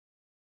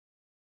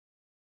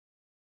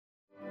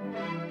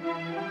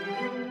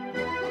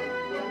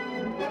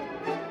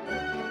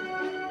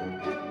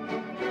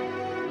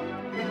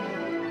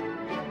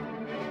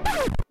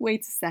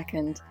Wait a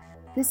second.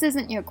 This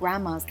isn't your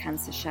grandma's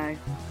cancer show.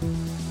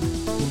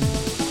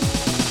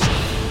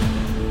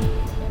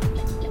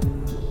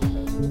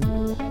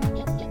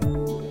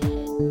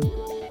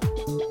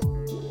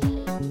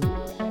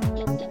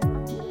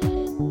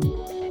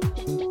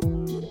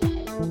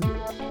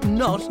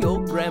 Not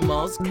your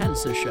grandma's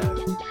cancer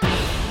show.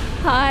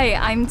 Hi,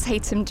 I'm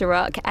Tatum,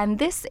 and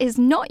this is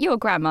Not Your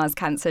Grandma's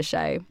Cancer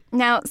Show.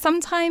 Now,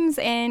 sometimes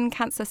in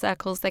cancer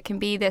circles, there can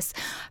be this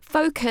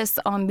focus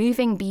on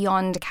moving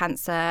beyond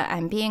cancer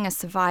and being a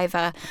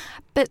survivor,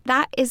 but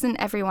that isn't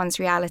everyone's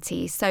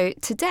reality. So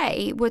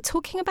today, we're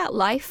talking about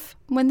life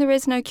when there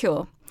is no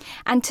cure.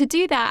 And to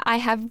do that, I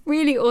have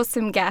really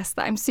awesome guests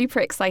that I'm super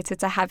excited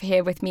to have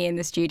here with me in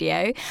the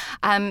studio.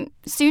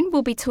 Soon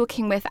we'll be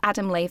talking with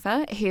Adam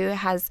Lever, who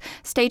has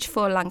stage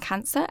 4 lung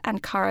cancer,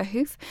 and Cara,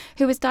 who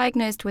was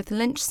diagnosed with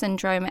Lynch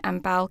syndrome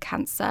and bowel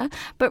cancer.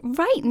 But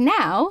right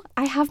now,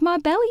 I have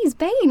Marbellys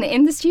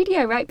in the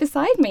studio right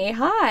beside me.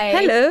 Hi.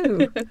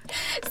 Hello.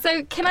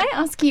 So can I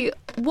ask you,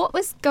 what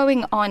was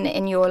going on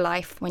in your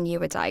life when you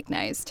were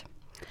diagnosed?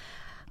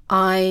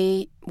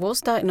 I was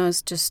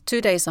diagnosed just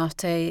 2 days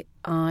after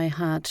I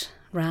had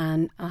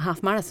ran a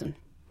half marathon.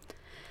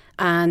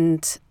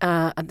 And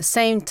at the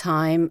same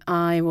time,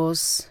 I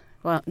was,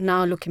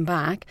 now looking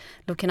back,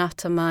 looking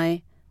after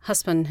my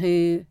husband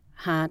who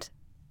had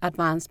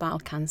advanced bowel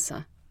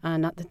cancer.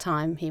 And at the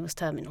time, he was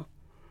terminal.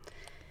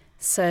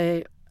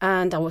 So,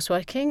 and I was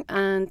working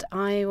and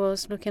I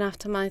was looking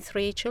after my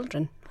 3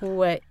 children who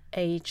were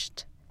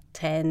aged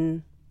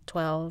 10,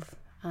 12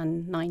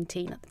 and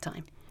 19 at the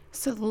time.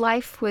 So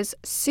life was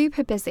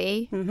super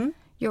busy. Mm-hmm.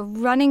 You're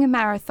running a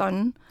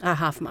marathon. A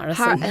half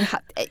marathon.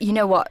 You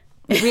know what?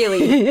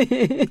 Really,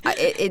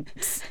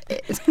 it's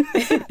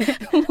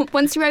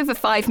once you're over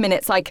 5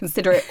 minutes, I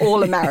consider it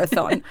all a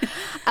marathon.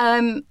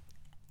 And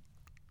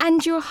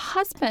your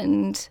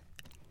husband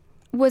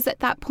was at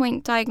that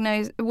point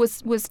diagnosed,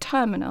 was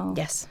terminal.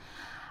 Yes.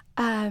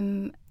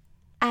 And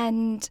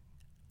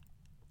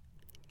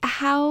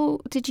how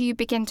did you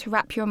begin to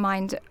wrap your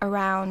mind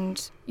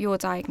around your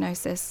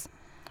diagnosis?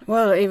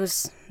 Well, it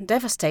was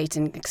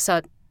devastating because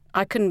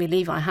I couldn't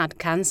believe I had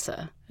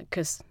cancer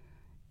because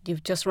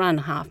you've just run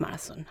a half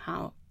marathon.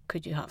 How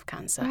could you have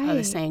cancer at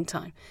the same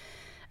time?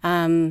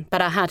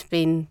 But I had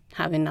been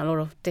having a lot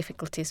of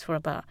difficulties for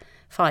about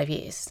 5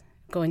 years,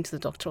 going to the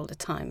doctor all the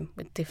time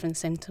with different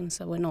symptoms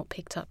that were not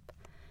picked up.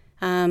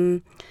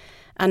 And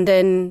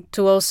then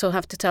to also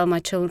have to tell my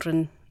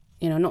children,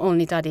 you know, not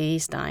only daddy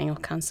is dying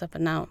of cancer,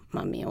 but now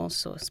mummy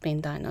also has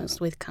been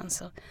diagnosed with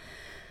cancer.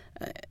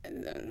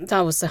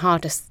 That was the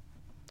hardest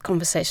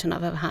conversation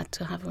I've ever had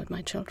to have with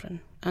my children.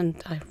 And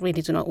I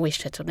really do not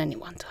wish it on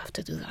anyone to have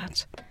to do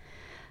that.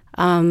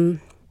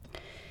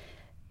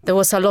 There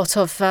was a lot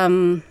of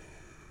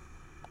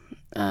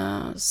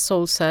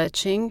soul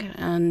searching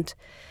and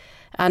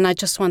I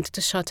just wanted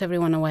to shut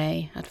everyone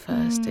away at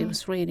first. It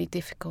was really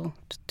difficult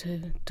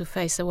to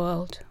face the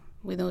world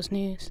with those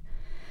news.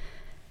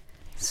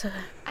 So,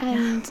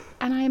 and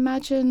I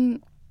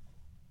imagine,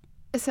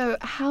 so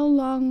how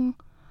long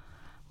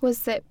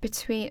was it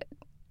between,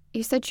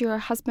 you said your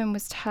husband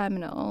was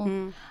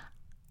terminal.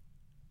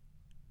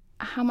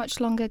 How much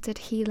longer did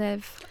he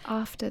live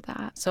after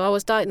that? So I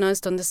was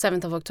diagnosed on the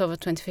 7th of October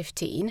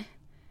 2015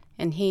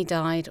 and he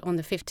died on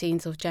the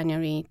 15th of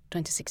January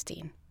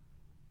 2016,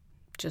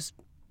 just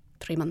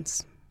 3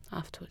 months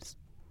afterwards.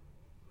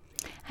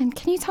 And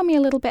can you tell me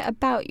a little bit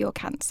about your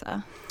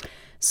cancer?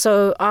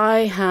 So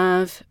I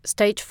have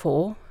stage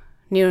 4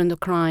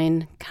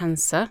 neuroendocrine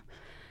cancer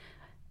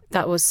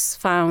that was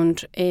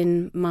found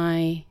in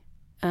my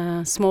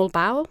small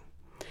bowel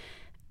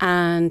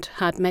and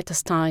had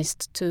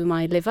metastasized to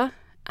my liver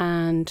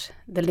and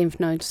the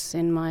lymph nodes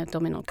in my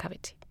abdominal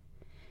cavity.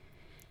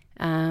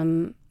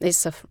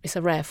 It's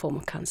a rare form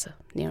of cancer,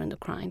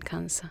 neuroendocrine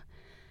cancer,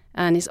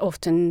 and it's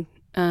often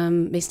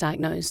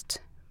misdiagnosed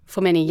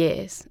for many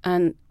years.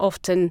 And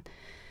often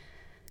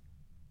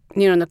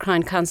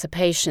neuroendocrine cancer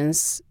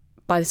patients,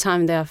 by the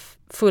time they are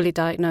fully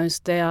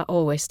diagnosed, they are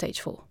always stage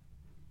 4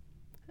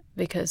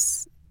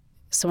 because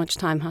so much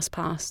time has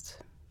passed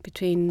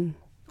between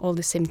all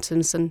the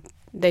symptoms and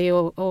they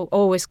are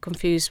always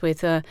confused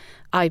with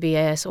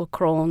IBS or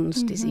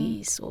Crohn's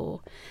disease or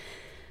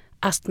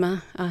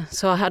asthma.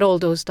 So I had all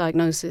those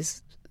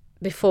diagnoses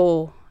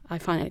before I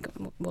finally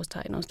was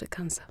diagnosed with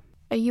cancer.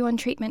 Are you on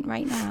treatment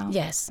right now?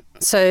 Yes.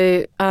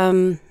 So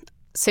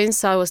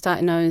since I was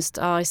diagnosed,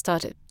 I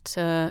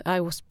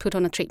was put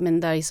on a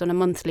treatment that is on a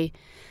monthly,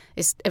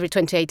 it's every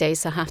 28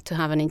 days I have to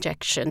have an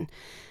injection.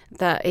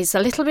 That is a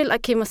little bit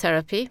like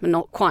chemotherapy, but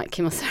not quite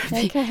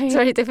chemotherapy. Okay. It's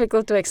very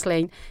difficult to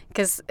explain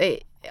because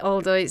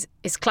although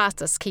it's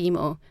classed as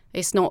chemo,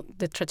 it's not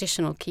the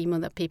traditional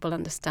chemo that people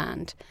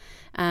understand.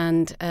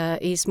 And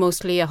it's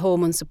mostly a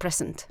hormone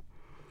suppressant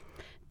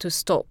to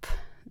stop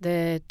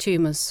the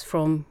tumours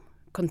from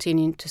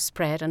continuing to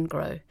spread and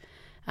grow.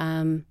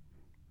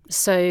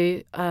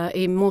 So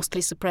it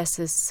mostly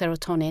suppresses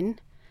serotonin,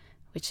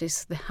 which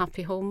is the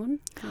happy hormone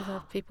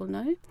that people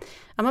know.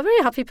 I'm a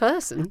very happy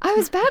person. I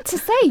was about to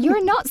say,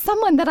 you're not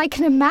someone that I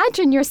can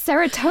imagine your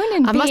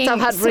serotonin I must have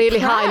had really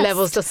high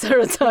levels of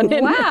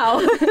serotonin. Wow.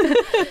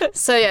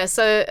 So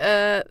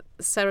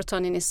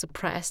serotonin is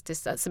suppressed.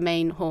 That's the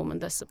main hormone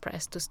that's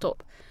suppressed to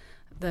stop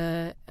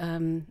the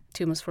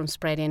tumours from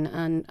spreading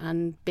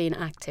and being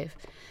active.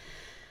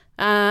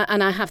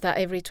 And I have that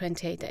every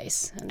 28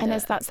 days. And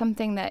is that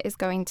something that is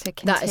going to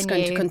continue? That is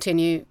going to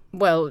continue.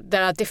 Well,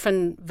 there are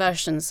different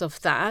versions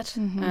of that.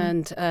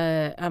 And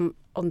I'm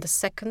on the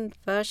second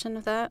version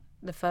of that.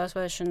 The first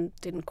version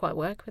didn't quite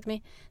work with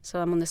me.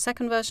 So I'm on the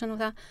second version of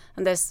that.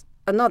 And there's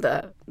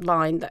another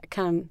line that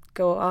can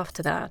go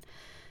after that.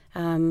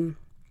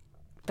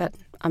 But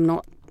I'm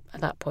not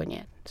at that point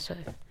yet. So,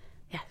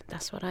 yeah,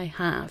 that's what I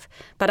have.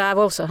 But I've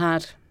also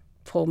had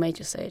 4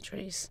 major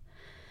surgeries.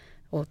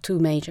 Or 2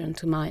 major and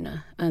 2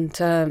 minor. And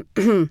I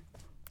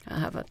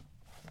have a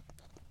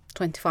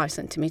 25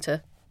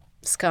 centimetre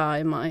scar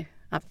in my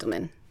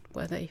abdomen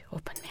where they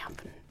opened me up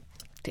and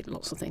did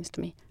lots of things to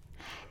me.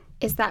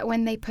 Is that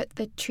when they put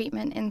the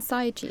treatment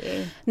inside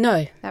you?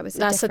 No,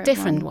 that's a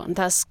different one.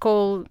 That's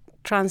called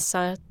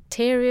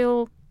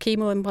transarterial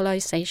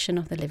chemoembolization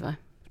of the liver,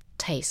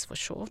 TACE for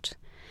short.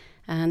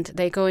 And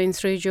they go in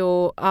through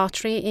your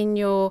artery in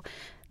your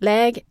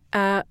leg,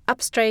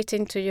 up straight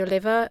into your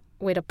liver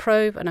with a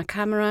probe and a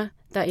camera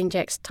that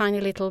injects tiny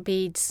little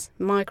beads,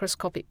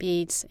 microscopic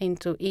beads,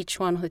 into each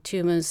one of the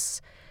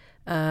tumour's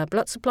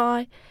blood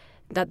supply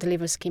that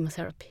delivers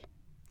chemotherapy.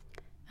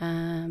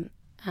 And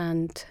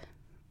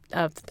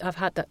I've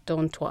had that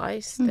done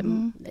twice.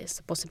 There's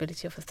the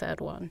possibility of a third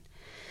one.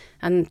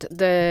 And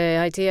the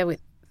idea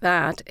with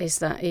that is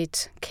that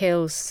it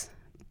kills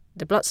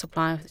the blood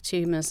supply of the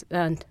tumours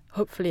and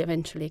hopefully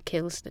eventually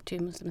kills the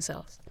tumours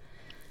themselves.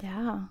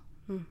 Yeah.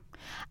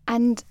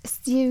 And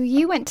so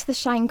you went to the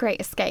Shine Great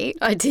Escape.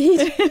 I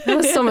did. That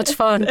was so much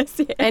fun.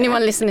 Yeah.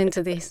 Anyone listening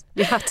to this,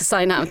 you have to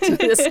sign up to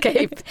the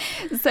Escape.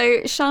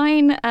 So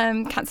Shine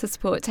Cancer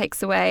Support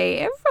takes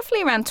away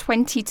roughly around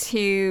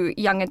 22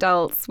 young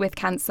adults with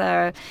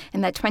cancer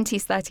in their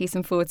 20s, 30s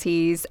and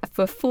 40s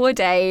for 4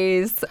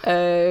 days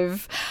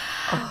of...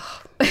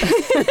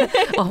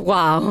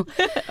 wow.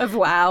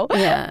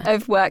 Yeah.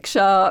 Of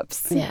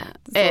workshops. Yeah.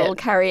 All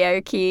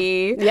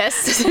karaoke.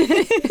 Yes.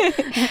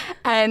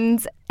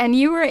 And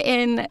you were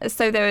in,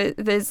 so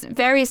there's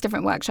various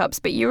different workshops,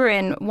 but you were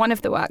in one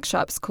of the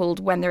workshops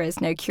called When There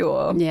Is No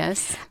Cure.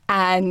 Yes.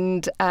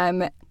 And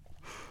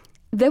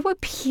there were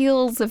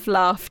peals of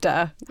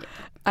laughter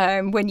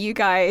when you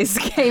guys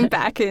came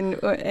back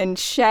and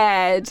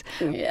shared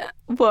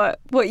what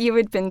you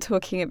had been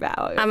talking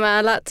about. Am I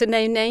allowed to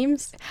name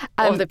names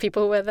of the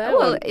people who were there?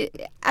 Well,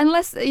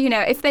 unless,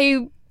 if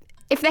they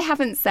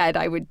haven't said,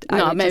 I would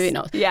maybe just,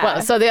 not. Yeah.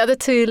 Well, so the other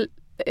 2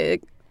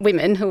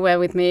 women who were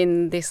with me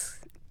in this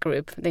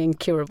group, the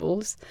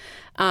incurables,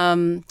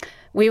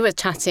 we were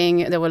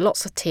chatting. There were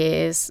lots of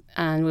tears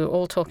and we were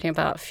all talking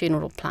about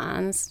funeral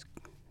plans.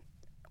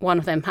 One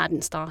of them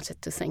hadn't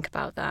started to think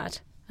about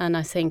that. And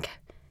I think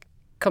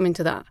coming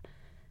to that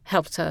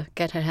helped her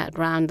get her head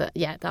around that,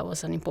 that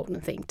was an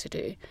important thing to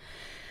do.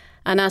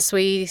 And as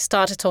we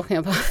started talking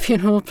about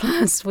funeral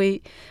plans,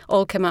 we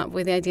all came up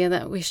with the idea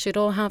that we should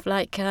all have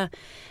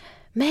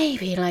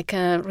maybe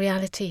a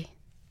reality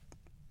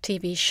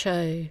TV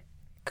show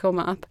come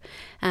up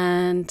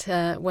and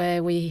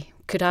where we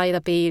could either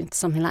be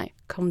something like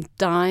Come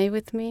Die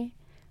With Me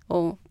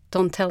or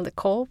Don't Tell the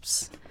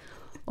Corpse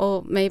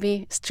or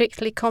maybe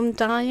Strictly Come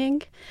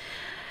Dying.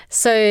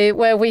 So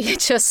where we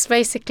just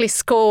basically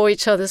score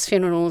each other's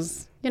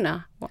funerals,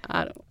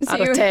 out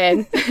of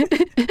 10.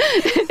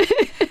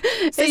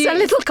 So it's a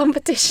little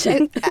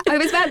competition. I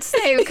was about to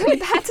say,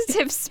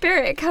 competitive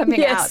spirit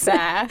coming out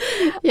there.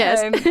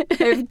 Yes.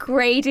 Of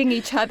grading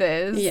each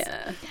other's.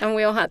 Yeah. And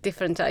we all had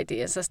different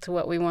ideas as to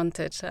what we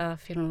wanted our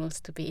funerals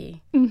to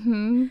be.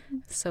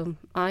 So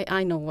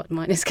I know what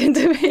mine is going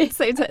to be.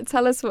 So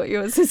tell us what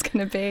yours is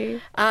going to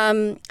be.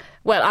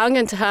 Well, I'm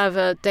going to have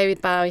a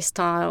David Bowie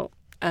style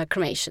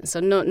cremation. So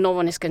no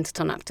one is going to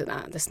turn up to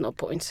that. There's no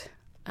point.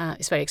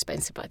 It's very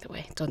expensive, by the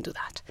way. Don't do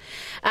that.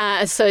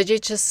 So you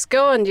just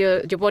go and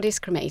your body's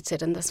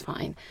cremated, and that's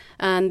fine.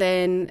 And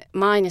then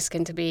mine is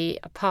going to be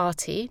a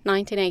party,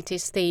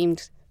 1980s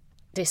themed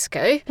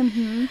disco,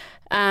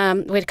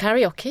 with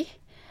karaoke,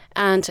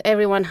 and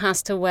everyone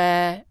has to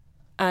wear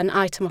an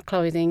item of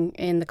clothing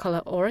in the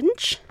color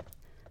orange,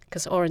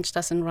 because orange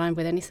doesn't rhyme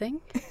with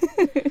anything.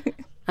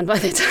 And by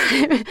the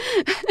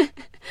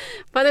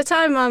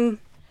time I'm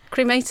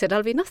cremated,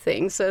 I'll be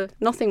nothing, so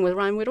nothing will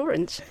rhyme with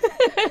orange.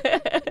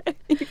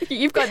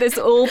 You've got this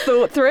all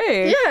thought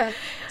through. Yeah.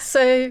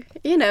 So,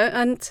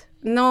 and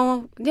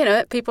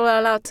people are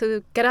allowed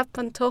to get up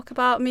and talk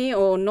about me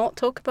or not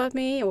talk about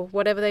me or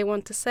whatever they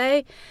want to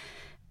say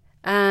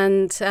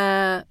and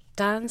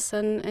dance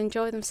and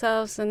enjoy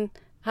themselves and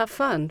have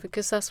fun,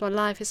 because that's what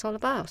life is all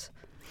about.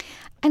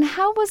 And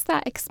how was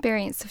that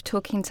experience of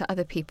talking to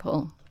other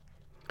people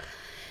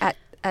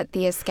at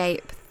the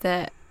Escape?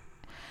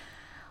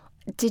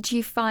 did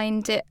you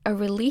find it a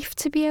relief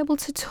to be able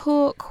to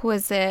talk?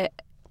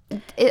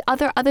 Are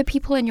there other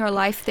people in your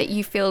life that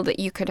you feel that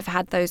you could have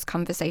had those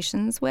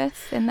conversations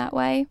with in that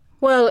way?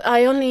 Well,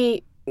 I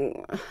only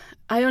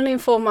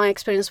inform my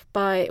experience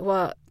by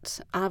what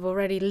I've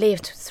already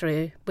lived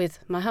through with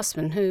my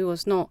husband, who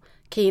was not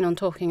keen on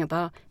talking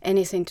about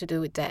anything to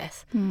do with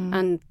death.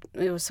 And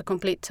it was a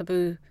complete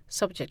taboo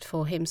subject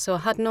for him. So I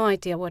had no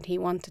idea what he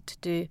wanted to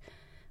do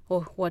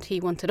or what he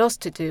wanted us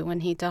to do when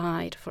he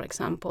died, for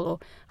example, or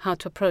how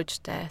to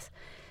approach death.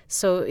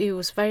 So he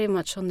was very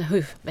much on the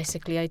hoof,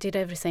 basically. I did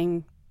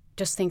everything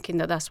just thinking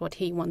that that's what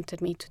he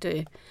wanted me to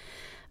do.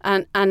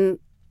 And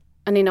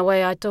in a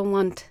way, I don't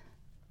want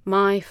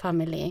my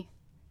family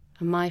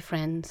and my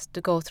friends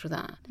to go through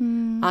that.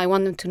 I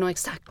want them to know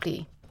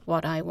exactly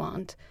what I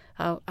want.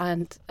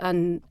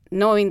 And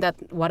knowing that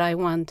what I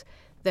want,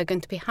 they're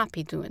going to be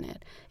happy doing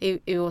it.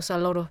 It was a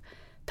lot of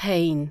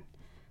pain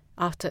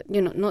after,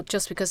 not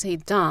just because he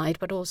died,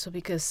 but also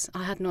because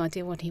I had no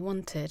idea what he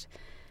wanted.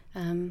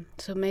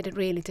 So it made it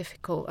really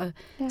difficult.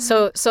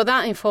 So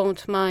that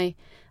informed my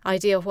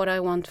idea of what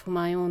I want for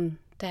my own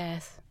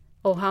death,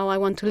 or how I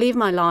want to live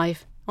my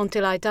life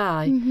until I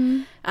die.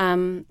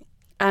 And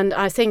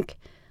I think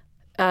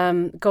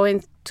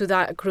going to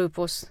that group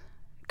was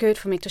good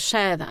for me to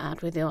share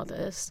that with the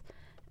others,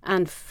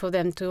 and for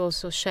them to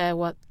also share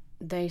what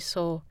they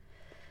saw,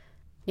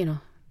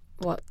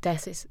 what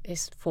death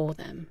is for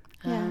them.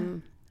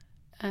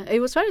 It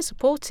was very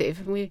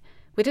supportive. We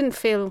didn't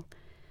feel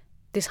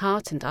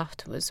disheartened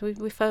afterwards.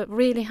 We felt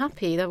really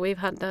happy that we've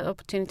had that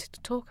opportunity to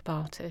talk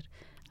about it.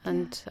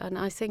 And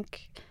I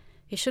think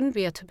it shouldn't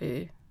be a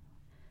taboo.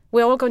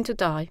 We're all going to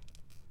die.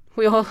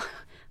 We all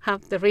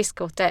have the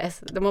risk of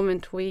death the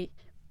moment we're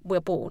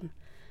born.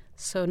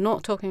 So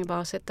not talking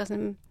about it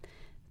doesn't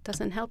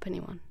help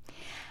anyone.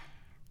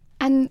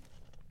 And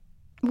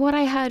what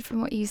I heard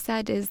from what you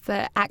said is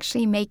that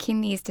actually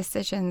making these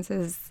decisions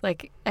is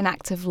like an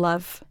act of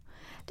love.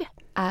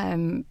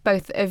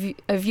 Both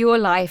of your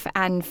life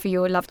and for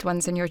your loved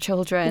ones and your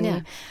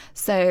children,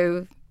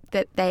 so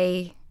that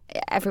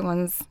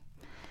everyone's.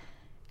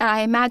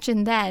 I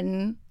imagine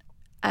then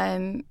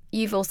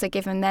you've also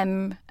given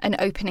them an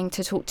opening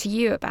to talk to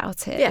you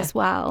about it as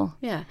well.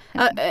 Yeah,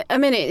 I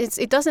mean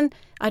it doesn't.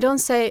 I don't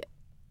say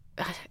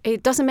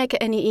it doesn't make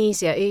it any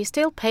easier. It's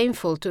still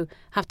painful to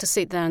have to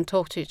sit there and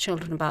talk to your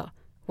children about,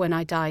 when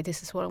I die,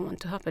 this is what I want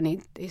to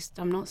happen.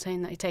 I'm not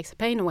saying that it takes the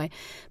pain away,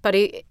 but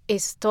it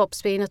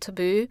stops being a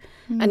taboo,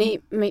 and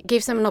it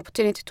gives them an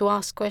opportunity to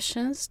ask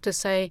questions, to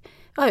say,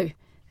 oh,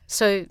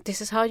 so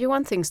this is how you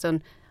want things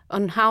done,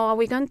 and how are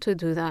we going to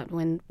do that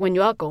when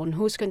you are gone?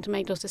 Who's going to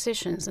make those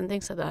decisions and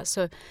things like that?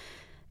 So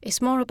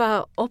it's more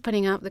about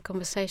opening up the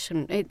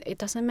conversation. It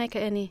doesn't make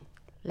it any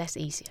less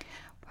easier.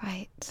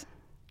 Right.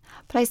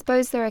 But I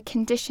suppose there are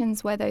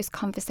conditions where those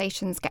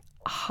conversations get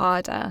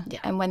harder,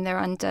 and when they're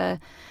under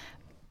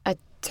a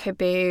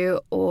taboo,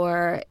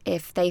 or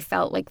if they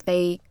felt like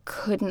they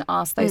couldn't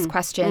ask those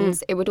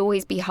questions, it would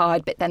always be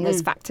hard, but then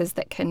there's factors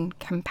that can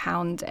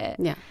compound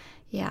it.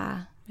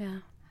 Yeah.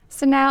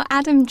 So now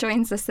Adam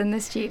joins us in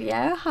the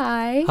studio.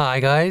 Hi. Hi,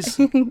 guys.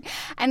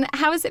 And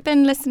how has it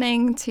been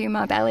listening to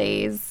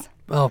Marbellys?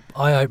 Well,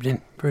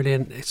 eye-opening,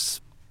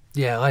 brilliant.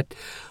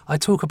 I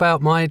talk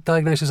about my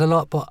diagnosis a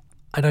lot, but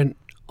I don't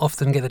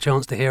often get the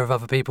chance to hear of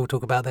other people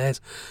talk about theirs,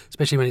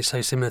 especially when it's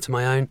so similar to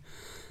my own.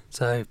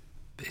 So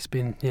it's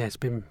been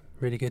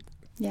really good.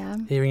 Yeah.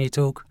 Hearing you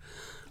talk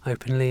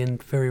openly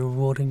and very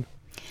rewarding.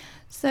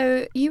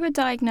 So you were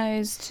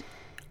diagnosed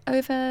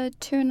over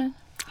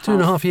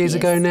 2.5 years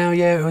ago now.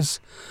 Yeah, it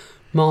was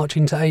March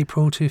into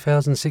April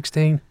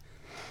 2016.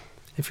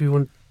 Do you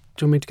want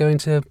me to go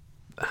into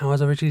how I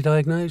was originally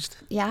diagnosed?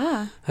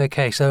 Yeah.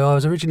 Okay, so I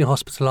was originally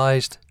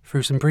hospitalised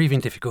through some breathing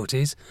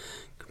difficulties,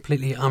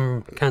 completely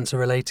cancer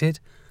related.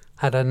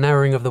 Had a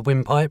narrowing of the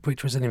windpipe,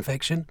 which was an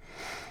infection.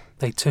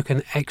 They took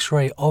an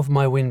x-ray of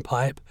my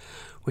windpipe,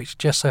 which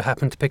just so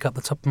happened to pick up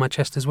the top of my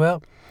chest as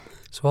well.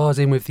 So I was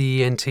in with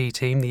the ENT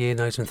team, the ear,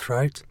 nose and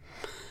throat,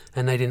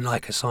 and they didn't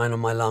like a sign on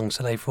my lung,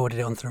 so they forwarded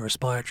it onto the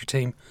respiratory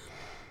team.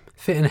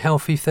 Fit and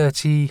healthy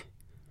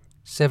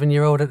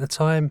 37-year-old at the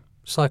time,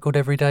 cycled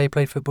every day,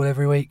 played football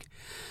every week,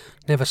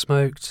 never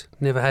smoked,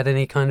 never had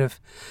any kind of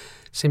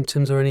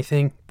symptoms or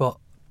anything, but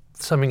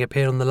something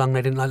appeared on the lung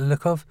they didn't like the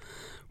look of.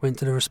 Went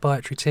to the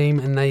respiratory team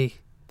and they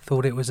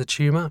thought it was a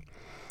tumour,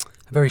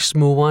 a very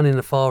small one in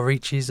the far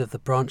reaches of the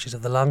branches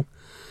of the lung.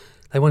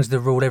 They wanted to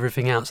rule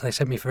everything out, so they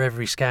sent me for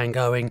every scan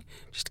going,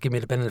 just to give me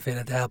the benefit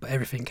of the doubt, but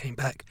everything came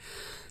back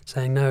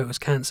saying no, it was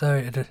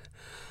cancer.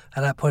 At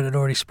that point it had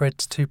already spread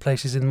to 2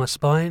 places in my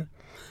spine,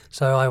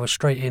 so I was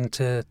straight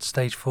into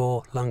stage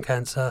 4 lung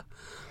cancer.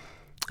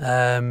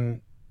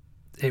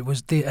 It was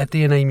a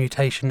DNA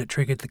mutation that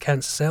triggered the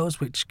cancer cells,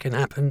 which can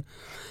happen.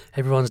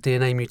 Everyone's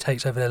DNA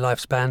mutates over their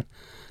lifespan.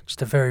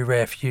 Just a very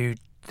rare few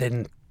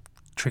then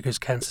triggers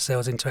cancer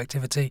cells into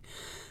activity,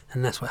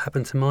 and that's what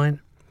happened to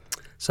mine.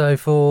 So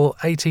for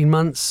 18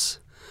 months,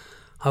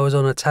 I was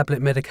on a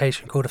tablet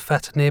medication called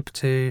afatinib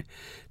to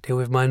deal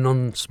with my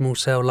non-small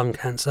cell lung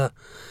cancer.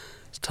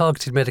 It's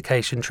targeted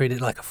medication, treating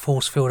it like a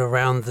force field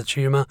around the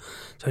tumour,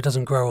 so it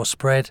doesn't grow or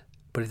spread,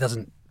 but it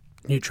doesn't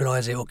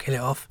neutralise it or kill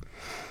it off.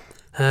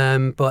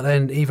 But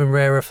then even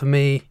rarer for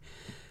me,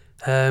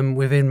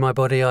 within my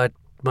body, I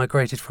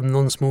migrated from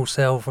non-small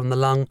cell from the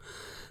lung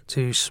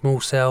to small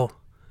cell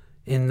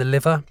in the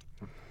liver,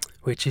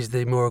 which is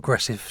the more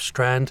aggressive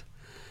strand.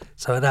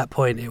 So at that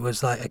point it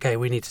was like, okay,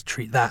 we need to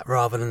treat that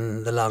rather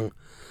than the lung.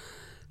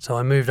 So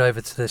I moved over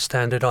to the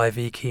standard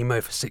IV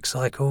chemo for 6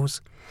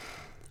 cycles,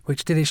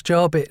 which did its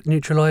job. It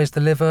neutralised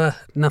the liver.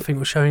 Nothing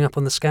was showing up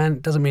on the scan.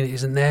 It doesn't mean it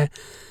isn't there.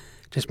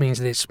 It just means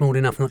that it's small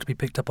enough not to be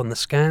picked up on the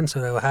scan,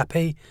 so they were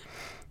happy.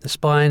 The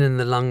spine and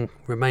the lung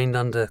remained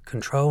under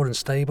control and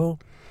stable.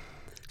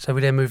 So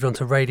we then moved on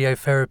to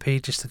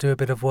radiotherapy just to do a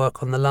bit of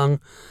work on the lung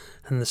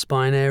and the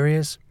spine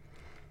areas,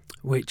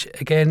 which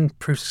again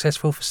proved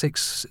successful for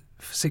six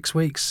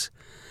weeks.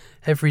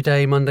 Every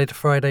day, Monday to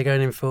Friday,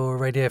 going in for a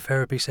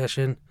radiotherapy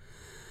session.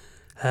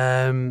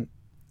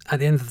 At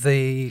the end of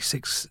the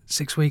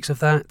six weeks of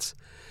that,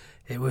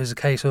 it was a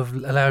case of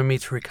allowing me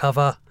to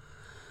recover.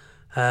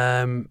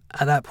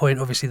 At that point,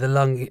 obviously, the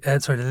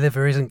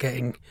liver isn't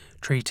getting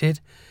treated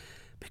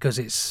because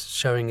it's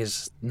showing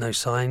as no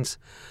signs.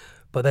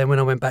 But then when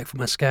I went back for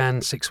my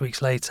scan 6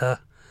 weeks later,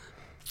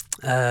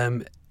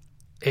 it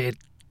had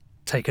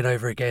taken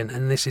over again,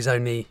 and this is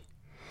only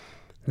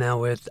now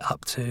we're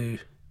up to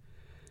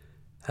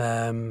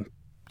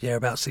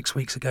about 6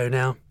 weeks ago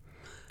now.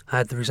 I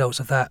had the results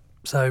of that.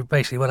 So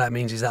basically what that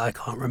means is that I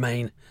can't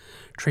remain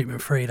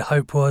treatment free. The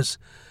hope was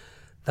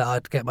that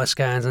I'd get my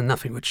scans and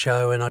nothing would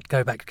show, and I'd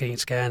go back getting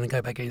scanned and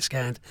go back getting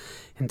scanned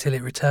until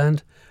it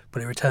returned.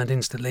 But it returned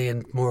instantly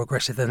and more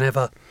aggressive than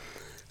ever.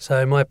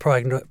 So my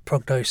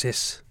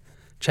prognosis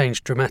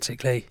changed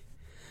dramatically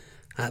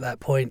at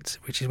that point,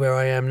 which is where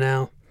I am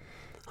now.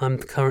 I'm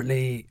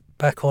currently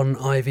back on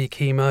IV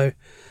chemo,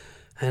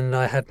 and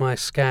I had my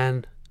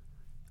scan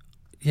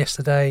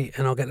yesterday,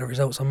 and I'll get the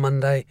results on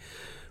Monday,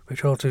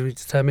 which will ultimately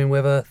determine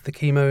whether the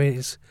chemo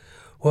is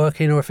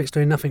working or if it's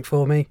doing nothing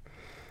for me.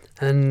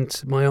 And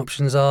my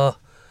options are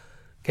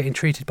getting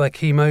treated by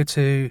chemo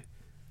to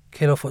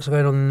kill off what's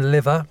going on in the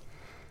liver,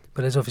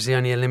 but there's obviously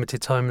only a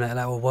limited time that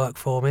will work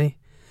for me.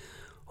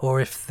 Or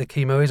if the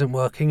chemo isn't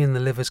working and the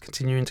liver's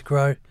continuing to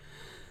grow,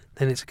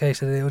 then it's a case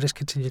that it will just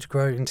continue to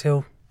grow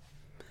until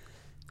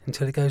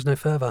it goes no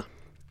further.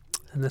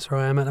 And that's where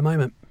I am at the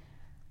moment.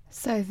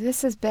 So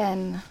this has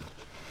been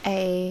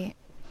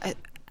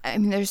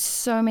there's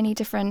so many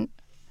different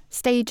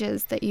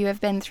stages that you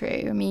have been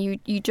through. I mean,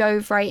 you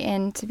dove right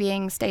into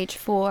being stage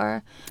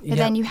 4, but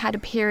then you had a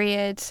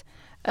period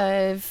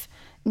of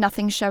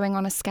nothing showing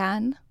on a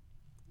scan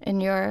in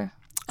your...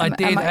 At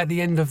the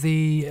end of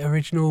the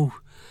original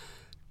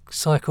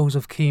cycles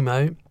of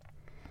chemo,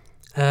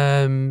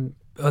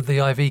 of the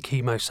IV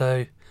chemo.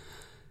 So,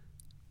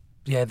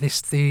 the IV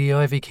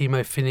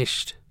chemo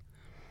finished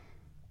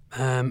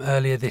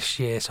earlier this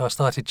year. So I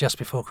started just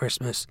before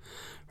Christmas,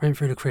 went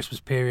through the Christmas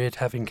period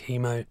having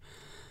chemo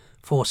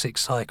for 6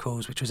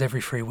 cycles, which was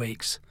every 3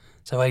 weeks.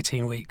 So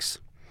 18 weeks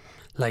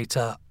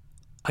later,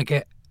 I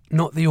get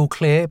not the all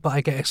clear, but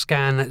I get a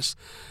scan that's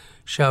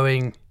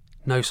showing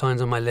no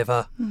signs on my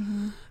liver,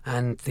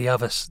 and the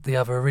other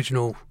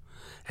original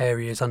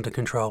areas under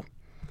control.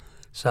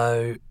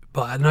 So,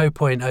 but at no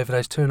point over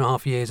those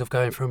 2.5 years of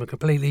going from a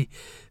completely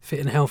fit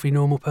and healthy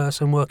normal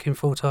person working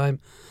full time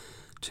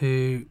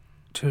to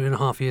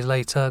 2.5 years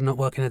later not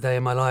working a day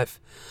in my life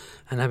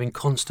and having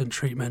constant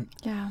treatment.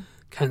 Yeah.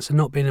 Cancer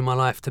not being in my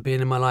life to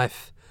being in my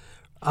life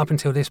up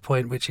until this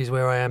point, which is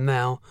where I am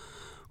now,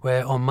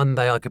 where on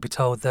Monday I could be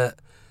told that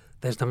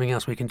there's nothing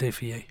else we can do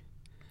for you.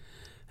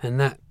 And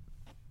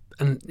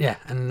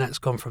that's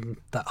gone from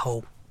that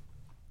whole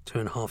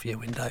 2.5 year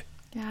window.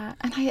 Yeah,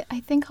 and I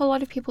think a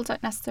lot of people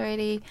don't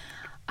necessarily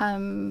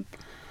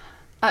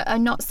are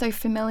not so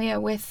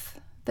familiar with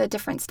the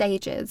different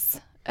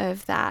stages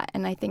of that,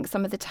 and I think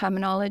some of the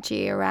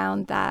terminology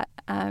around that,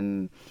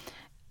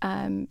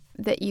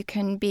 that you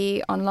can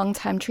be on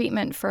long-term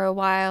treatment for a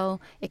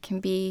while, it can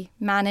be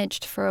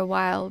managed for a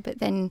while, but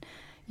then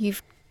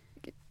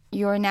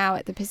you're now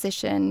at the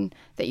position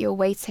that you're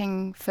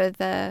waiting for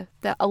the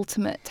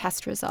ultimate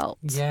test result.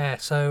 Yeah,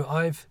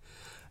 so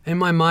in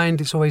my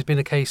mind, it's always been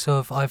a case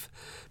of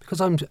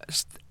because I'm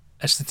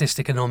a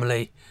statistic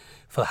anomaly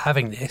for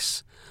having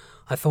this,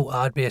 I thought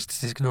I'd be a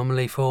statistic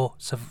anomaly for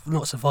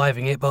not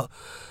surviving it, but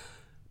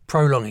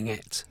prolonging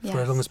it for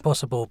as long as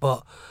possible.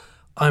 But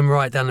I'm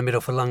right down the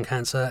middle for lung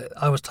cancer.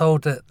 I was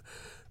told that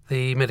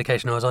the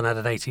medication I was on had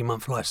an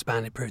 18-month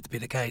lifespan. It proved to be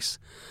the case.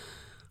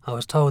 I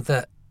was told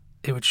that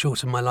it would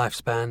shorten my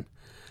lifespan.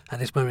 At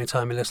this moment in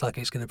time, it looks like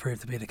it's going to prove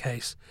to be the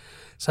case.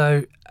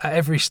 So at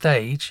every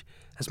stage,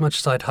 as much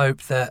as I'd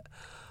hoped that,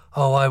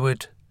 I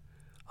would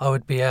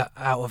be out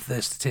of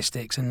the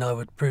statistics and I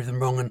would prove them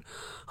wrong and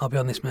I'll be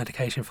on this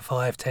medication for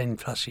 5, 10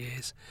 plus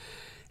years.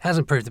 It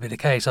hasn't proved to be the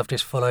case. I've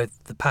just followed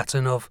the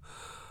pattern of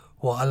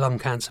what a lung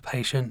cancer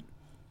patient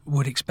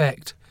would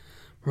expect,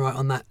 right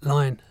on that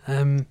line.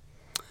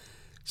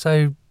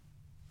 So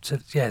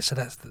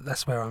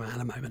that's where I'm at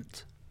the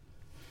moment.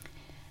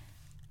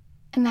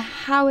 And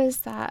how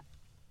is that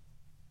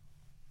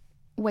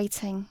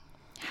waiting?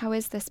 How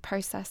is this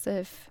process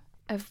of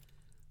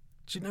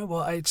Do you know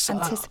what? It's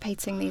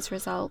anticipating these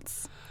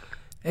results?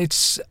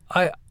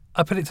 I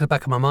put it to the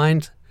back of my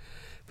mind.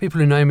 People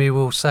who know me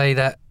will say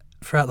that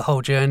throughout the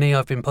whole journey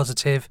I've been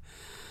positive,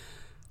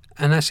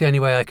 and that's the only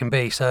way I can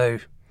be. So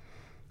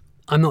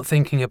I'm not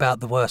thinking about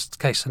the worst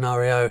case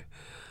scenario.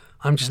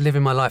 I'm just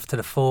living my life to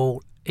the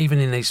full. Even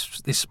in this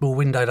small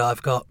window that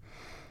I've got,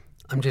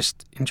 I'm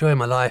just enjoying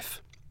my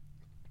life,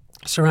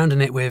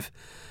 surrounding it with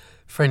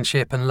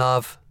friendship and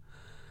love,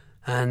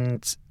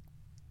 and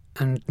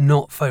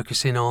not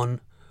focusing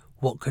on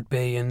what could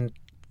be and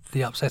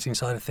the upsetting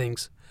side of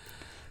things.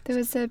 There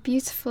was a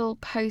beautiful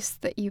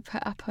post that you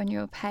put up on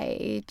your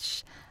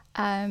page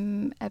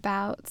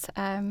about,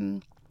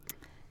 I'm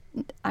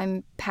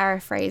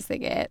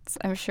paraphrasing it,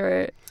 I'm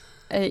sure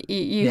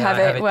you have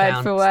it word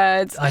down for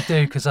word. I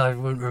do, because I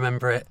wouldn't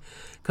remember it.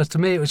 Because to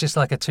me it was just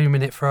like a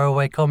 2-minute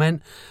throwaway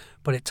comment,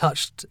 but it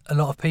touched a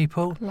lot of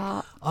people.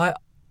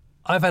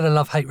 I've had a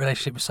love-hate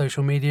relationship with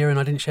social media, and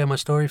I didn't share my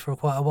story for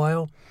quite a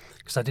while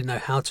because I didn't know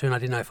how to, and I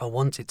didn't know if I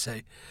wanted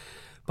to.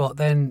 But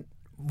then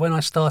when I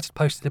started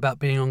posting about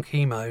being on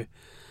chemo,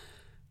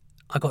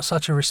 I got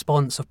such a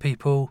response of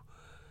people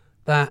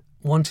that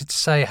wanted to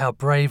say how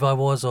brave I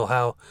was or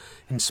how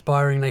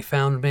inspiring they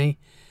found me.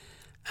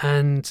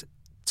 And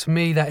to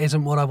me, that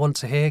isn't what I want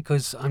to hear,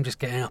 because I'm just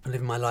getting up and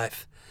living my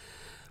life.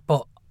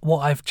 But what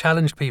I've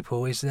challenged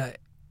people is that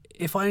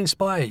if I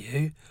inspire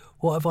you,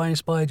 what have I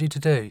inspired you to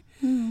do?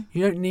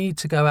 You don't need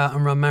to go out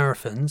and run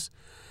marathons,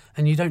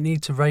 and you don't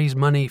need to raise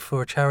money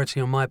for a charity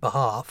on my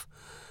behalf.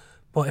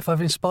 But if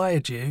I've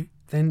inspired you,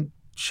 then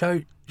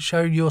show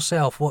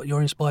yourself what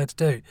you're inspired to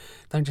do.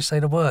 Don't just say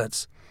the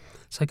words.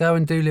 So go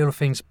and do little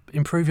things,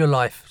 improve your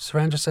life,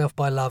 surround yourself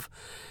by love.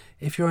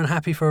 If you're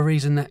unhappy for a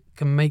reason that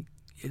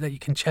you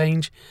can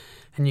change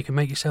and you can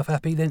make yourself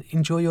happy, then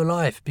enjoy your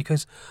life,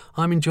 because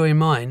I'm enjoying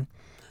mine.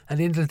 At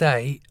the end of the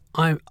day,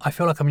 I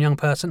feel like I'm a young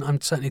person.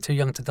 I'm certainly too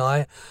young to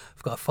die.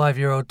 I've got a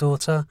 5-year-old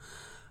daughter.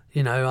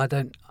 You know,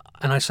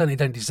 I certainly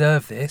don't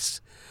deserve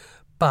this.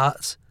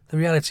 But the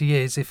reality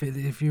is, if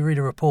you read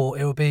a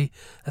report, it will be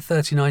a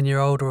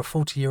 39-year-old or a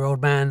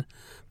 40-year-old man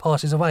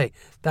passes away.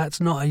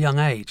 That's not a young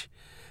age.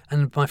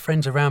 And my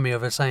friends around me are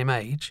the same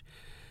age.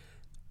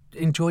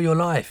 Enjoy your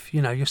life.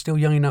 You know, you're still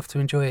young enough to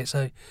enjoy it.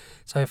 So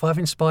if I've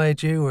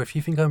inspired you, or if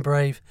you think I'm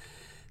brave,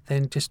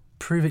 then just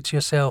prove it to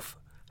yourself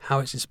how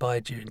it's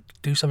inspired you, and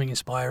do something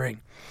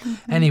inspiring.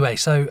 Anyway,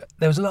 so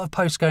there was a lot of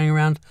posts going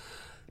around.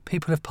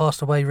 People have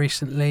passed away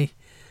recently,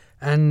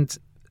 and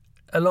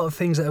a lot of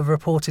things that are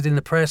reported in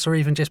the press, or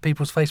even just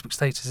people's Facebook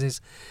statuses,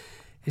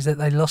 is that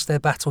they lost their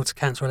battle to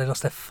cancer, or they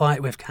lost their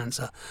fight with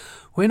cancer.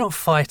 We're not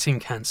fighting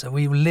cancer,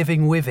 we're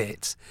living with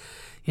it.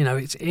 You know,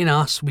 it's in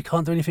us, we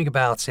can't do anything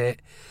about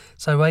it.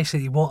 So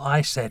basically what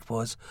I said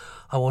was,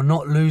 I will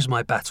not lose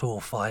my battle or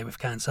fight with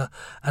cancer,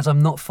 as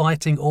I'm not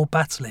fighting or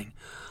battling.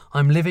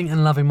 I'm living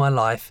and loving my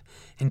life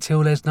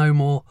until there's no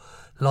more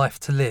life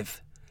to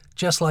live,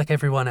 just like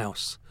everyone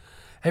else.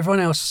 Everyone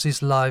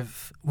else's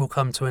life will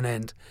come to an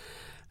end.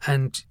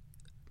 And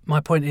my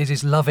point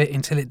is love it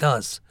until it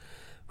does.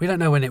 We don't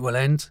know when it will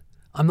end.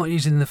 I'm not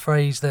using the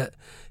phrase that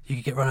you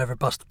could get run over a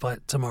bus by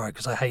tomorrow,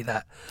 because I hate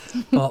that.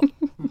 But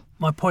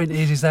my point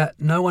is that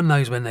no one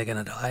knows when they're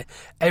going to die.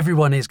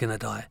 Everyone is going to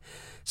die.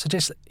 So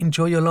just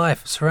enjoy your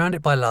life. Surround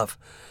it by love.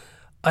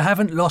 I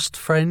haven't lost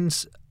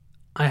friends.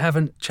 I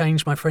haven't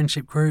changed my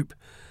friendship group.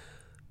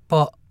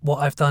 But what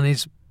I've done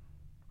is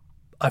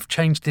I've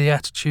changed the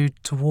attitude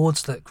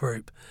towards that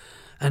group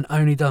and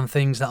only done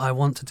things that I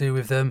want to do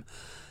with them,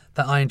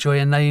 that I enjoy,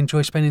 and they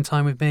enjoy spending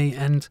time with me.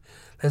 And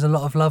there's a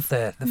lot of love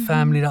there. The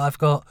family that I've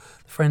got,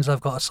 the friends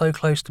I've got are so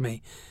close to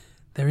me.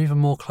 They're even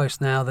more close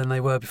now than they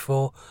were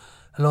before.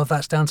 A lot of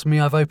that's down to me.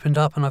 I've opened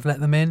up and I've let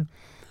them in,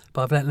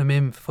 but I've let them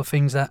in for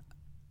things that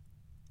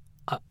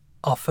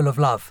are full of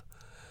love.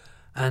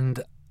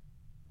 And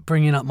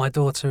bringing up my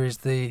daughter is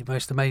the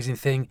most amazing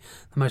thing,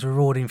 the most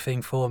rewarding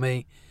thing for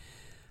me.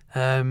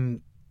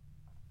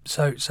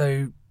 So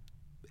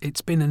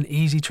it's been an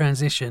easy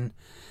transition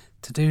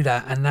to do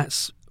that, and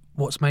that's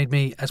what's made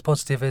me as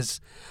positive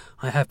as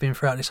I have been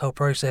throughout this whole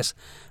process.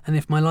 And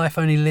if my life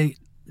only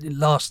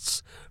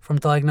lasts from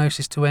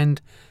diagnosis to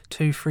end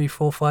 2, 3,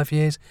 4, 5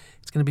 years,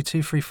 it's going to be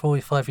 2, 3, 4,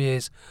 5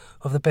 years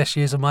of the best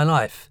years of my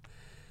life,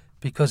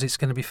 because it's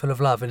going to be full of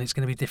love and it's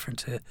going to be different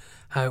to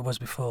how it was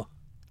before.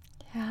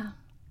 Yeah.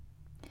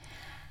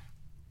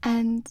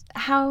 And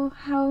how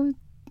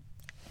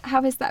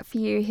is that for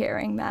you,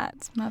 hearing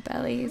that,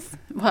 Marbellys?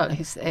 Well,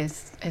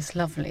 it's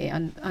lovely,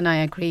 and I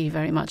agree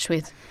very much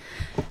with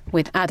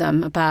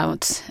Adam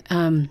about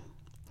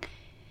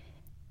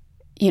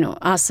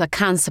as a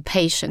cancer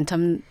patient,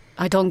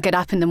 I don't get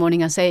up in the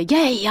morning and say,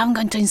 "Yay, I'm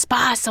going to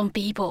inspire some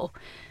people."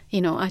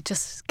 I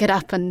just get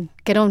up and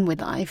get on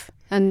with life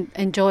and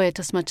enjoy it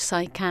as much as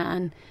I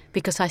can,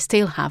 because I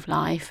still have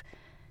life.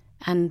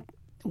 And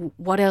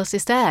what else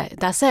is there?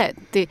 That's it.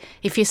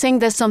 If you think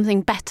there's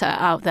something better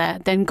out there,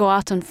 then go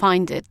out and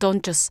find it.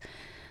 Don't just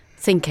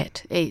think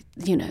it.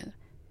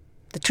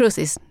 the truth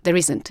is there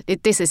isn't.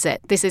 This is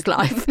it. This is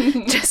life.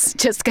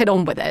 just get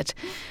on with it.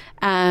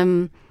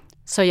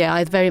 So yeah,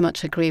 I very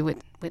much agree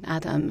with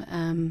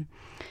Adam.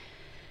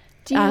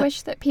 Do you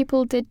wish that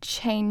people did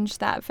change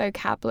that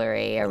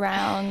vocabulary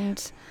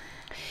around?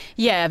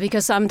 Yeah,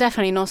 because I'm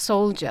definitely not a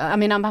soldier. I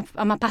mean, I'm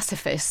a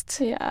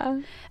pacifist.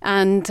 Yeah.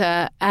 And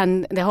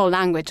the whole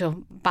language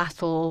of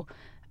battle,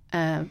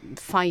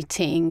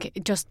 fighting,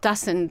 it just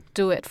doesn't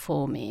do it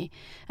for me.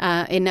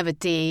 It never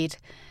did.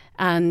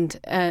 And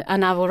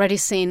I've already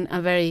seen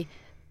a very,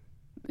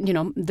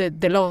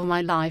 the love of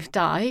my life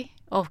die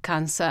of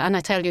cancer. And I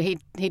tell you,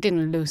 he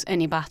didn't lose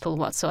any battle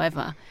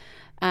whatsoever.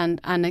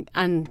 And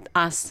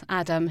as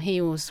Adam,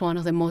 he was one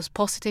of the most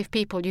positive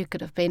people you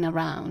could have been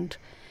around.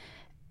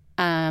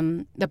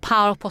 The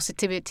power of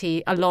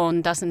positivity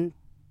alone doesn't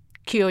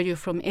cure you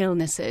from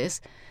illnesses,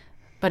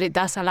 but it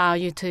does allow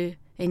you to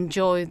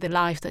enjoy the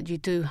life that you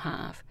do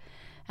have.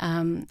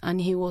 And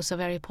he was a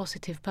very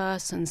positive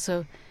person.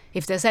 So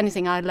if there's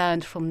anything I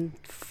learned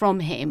from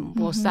him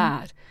was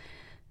that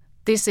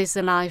this is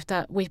the life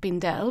that we've been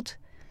dealt.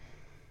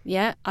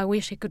 Yeah, I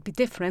wish it could be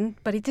different,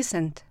 but it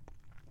isn't.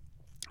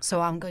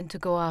 So I'm going to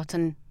go out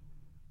and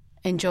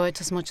enjoy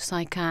it as much as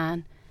I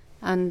can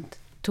and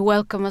to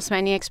welcome as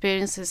many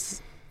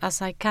experiences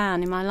as I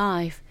can in my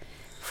life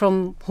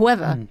from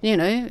whoever,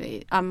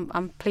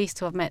 I'm pleased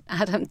to have met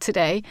Adam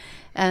today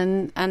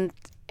and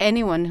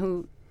anyone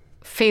who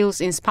feels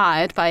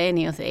inspired by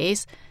any of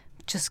these,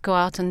 just go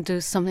out and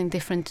do something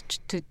different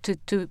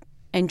to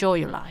enjoy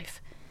your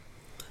life.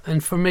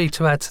 And for me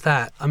to add to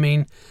that, I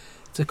mean,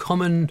 it's a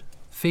common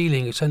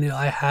feeling, it's something that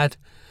I had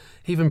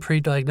even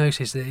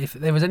pre-diagnosis, that if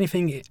there was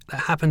anything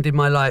that happened in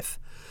my life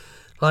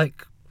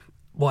like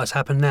what has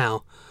happened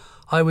now,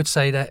 I would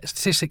say that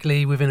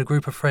statistically within a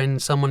group of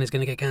friends someone is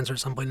going to get cancer at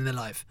some point in their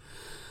life.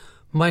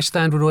 My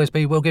stand would always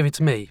be, well, give it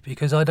to me,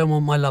 because I don't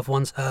want my loved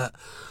ones hurt.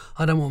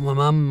 I don't want my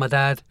mum, my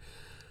dad,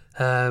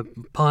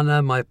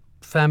 partner, my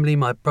family,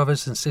 my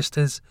brothers and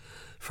sisters,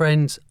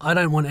 friends, I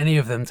don't want any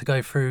of them to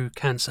go through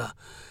cancer.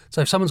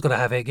 So if someone's got to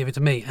have it, give it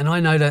to me. And I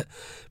know that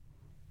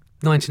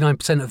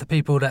 99% of the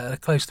people that are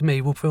close to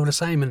me will feel the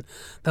same, and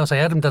they'll say,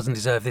 Adam doesn't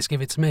deserve this,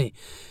 give it to me.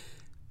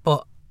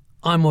 But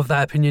I'm of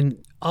that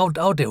opinion, I'll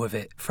deal with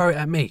it, throw it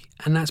at me.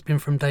 And that's been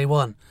from day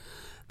one.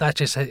 That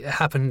just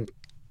happened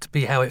to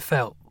be how it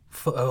felt,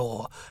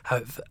 or how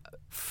it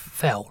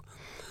fell.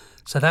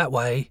 So that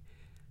way,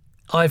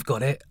 I've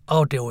got it,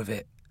 I'll deal with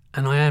it,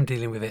 and I am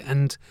dealing with it.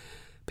 And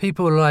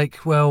people are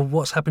like, well,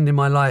 what's happened in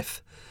my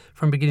life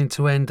from beginning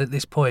to end at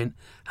this point?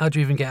 How do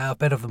you even get out of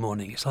bed of the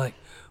morning? It's like,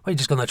 well, you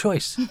just got no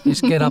choice. You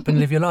just get up and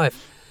live your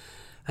life.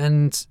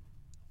 And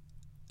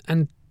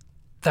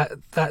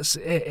that's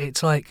it.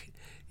 It's like,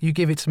 you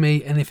give it to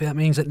me, and if that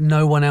means that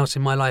no one else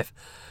in my life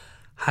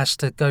has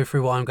to go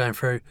through what I'm going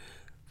through,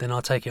 then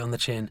I'll take it on the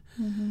chin.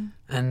 Mm-hmm.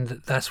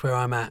 And that's where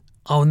I'm at.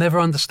 I'll never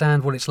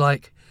understand what it's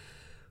like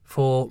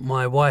for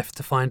my wife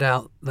to find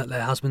out that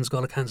their husband's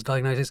got a cancer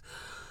diagnosis.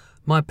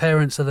 My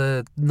parents are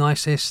the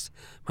nicest,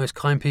 most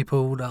kind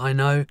people that I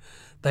know.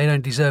 They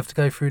don't deserve to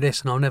go through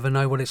this, and I'll never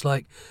know what it's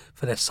like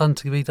for their son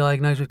to be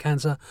diagnosed with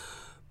cancer.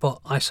 But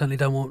I certainly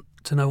don't want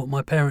to know what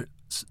my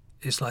parents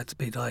is like to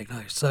be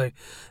diagnosed. So,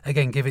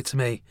 again, give it to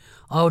me.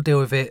 I'll deal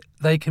with it.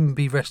 They can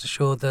be rest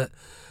assured that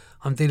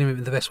I'm dealing with it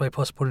in the best way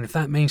possible. And if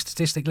that means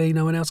statistically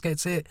no one else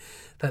gets it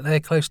that they're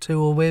close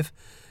to or with,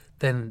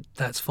 then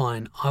that's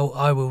fine.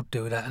 I will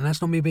do that. And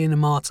that's not me being a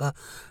martyr.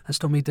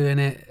 That's not me doing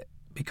it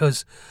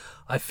because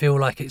I feel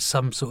like it's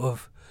some sort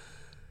of,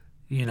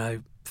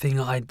 thing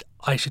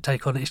I should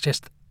take on. It's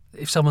just,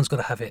 if someone's got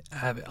to have it,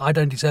 have it. I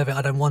don't deserve it.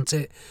 I don't want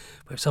it.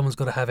 But if someone's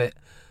got to have it,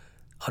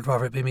 I'd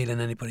rather it be me than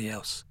anybody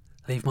else.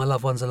 Leave my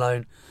loved ones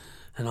alone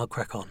and I'll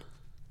crack on.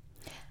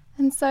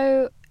 And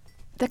so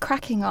the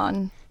cracking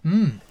on.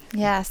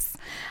 Yes.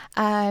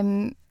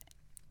 You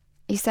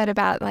said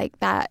about like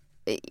that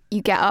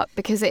you get up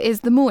because it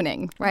is the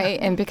morning, right?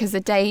 And because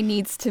the day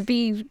needs to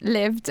be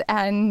lived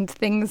and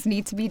things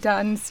need to be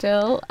done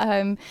still.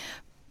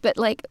 But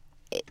like,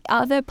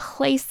 are there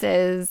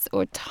places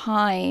or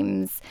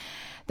times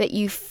that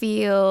you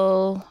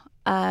feel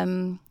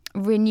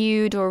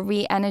renewed or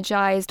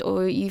re-energized,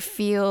 or you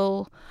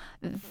feel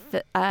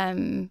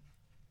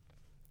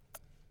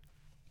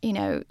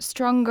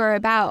stronger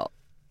about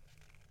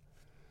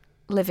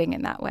living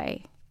in that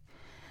way?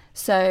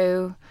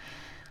 So,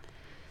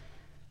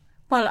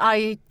 well,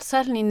 I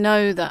certainly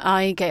know that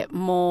I get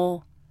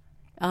more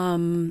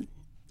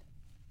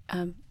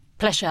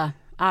pleasure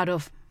out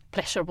of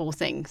pleasurable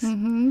things.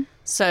 Mm-hmm.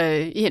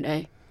 So,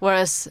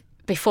 whereas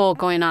before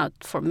going out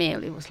for a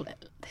meal, it was like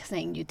the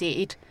thing you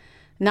did.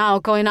 Now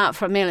going out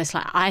for a meal, it's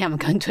like, I am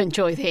going to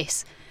enjoy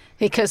this.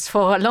 Because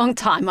for a long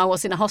time, I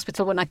was in a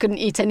hospital when I couldn't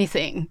eat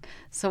anything.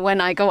 So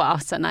when I go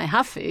out and I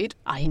have food,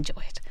 I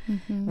enjoy it.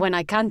 Mm-hmm. When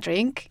I can't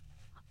drink,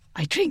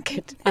 I drink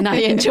it and I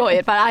enjoy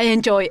it. But I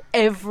enjoy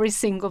every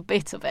single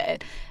bit of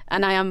it.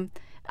 And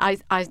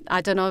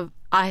I don't know,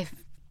 I've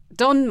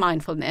done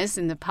mindfulness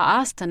in the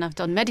past and I've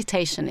done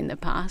meditation in the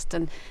past.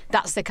 And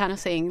that's the kind of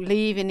thing,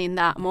 living in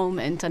that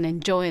moment and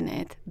enjoying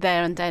it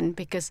there and then.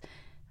 Because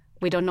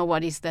we don't know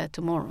what is there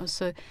tomorrow.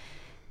 So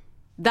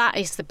that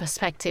is the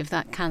perspective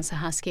that cancer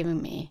has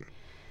given me.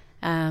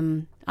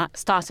 I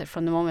started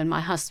from the moment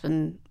my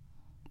husband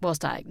was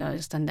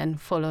diagnosed and then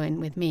following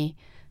with me.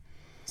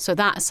 So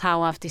that's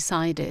how I've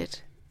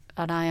decided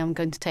that I am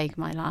going to take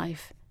my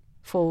life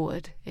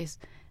forward. Is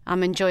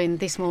I'm enjoying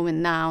this moment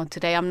now.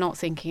 Today I'm not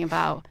thinking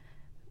about,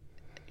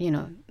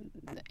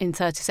 in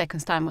 30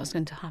 seconds time what's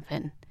going to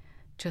happen.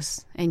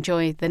 Just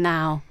enjoy the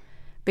now,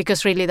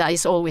 because really that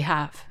is all we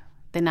have,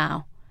 the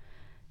now.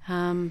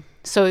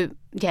 So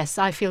yes,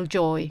 I feel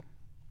joy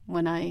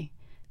when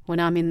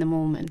I'm in the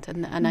moment,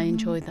 and I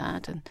enjoy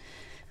that. And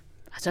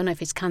I don't know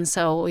if it's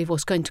cancer or if it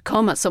was going to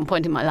come at some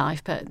point in my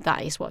life, but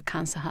that is what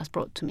cancer has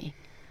brought to me.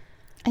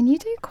 And you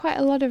do quite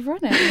a lot of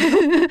running.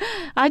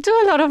 I do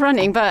a lot of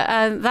running,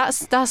 but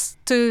that's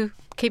to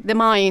keep the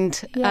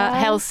mind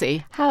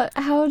healthy. How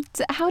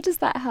does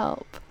that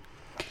help?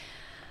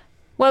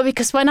 Well,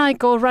 because when I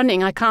go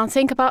running, I can't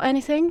think about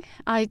anything.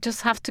 I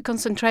just have to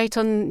concentrate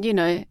on,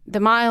 the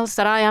miles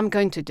that I am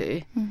going to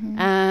do,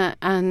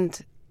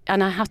 and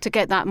I have to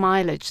get that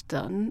mileage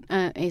done.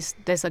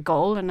 There's a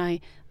goal,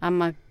 and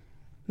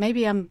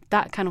maybe I'm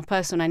that kind of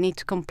person. I need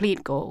to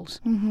complete goals.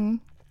 Mm-hmm.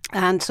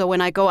 And so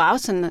when I go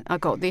out and I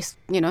got this,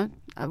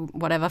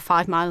 whatever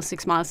 5 miles,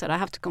 6 miles that I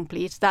have to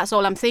complete, that's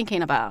all I'm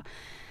thinking about.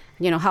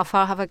 How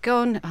far have I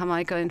gone? Am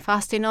I going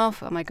fast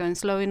enough? Am I going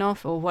slow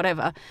enough, or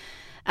whatever?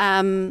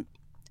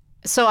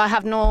 So I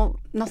have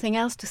nothing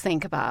else to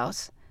think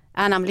about,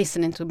 and I'm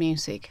listening to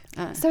music.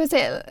 So is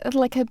it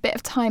like a bit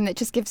of time that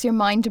just gives your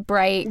mind a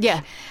break?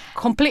 Yeah,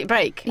 complete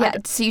break. Yeah,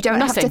 so you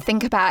don't have to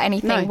think about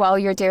anything while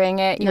you're doing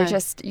it. You're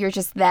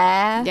just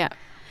there. Yeah,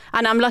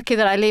 and I'm lucky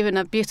that I live in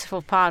a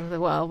beautiful part of the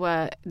world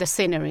where the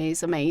scenery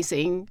is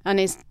amazing, and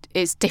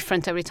it's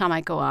different every time I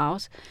go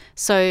out.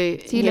 So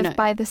you live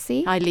by the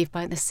sea? I live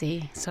by the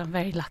sea, so I'm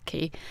very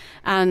lucky,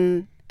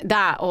 and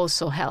that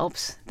also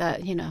helps.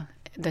 That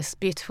this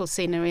beautiful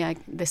scenery.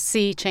 The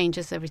sea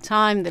changes every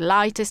time. The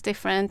light is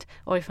different.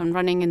 Or if I'm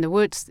running in the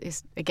woods,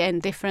 it's again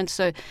different.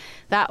 So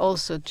that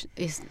also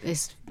is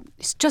it's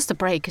just a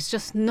break. It's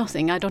just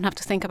nothing. I don't have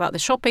to think about the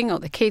shopping or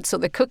the kids or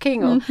the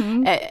cooking or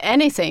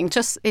anything.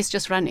 It's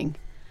just running.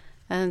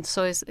 And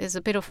so it's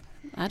a bit of,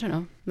 I don't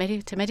know,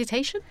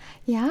 meditation.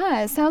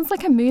 Yeah, it sounds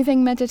like a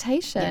moving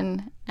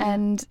meditation. Yeah.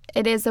 And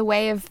it is a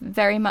way of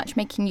very much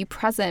making you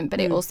present,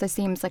 but it also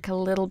seems like a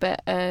little bit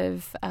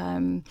of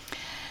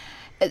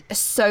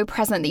so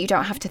present that you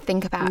don't have to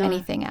think about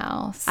anything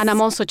else. And I'm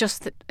also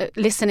just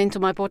listening to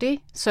my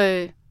body.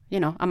 So,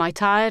 am I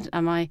tired?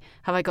 Have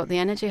I got the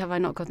energy? Have I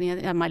not got the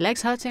energy? Are my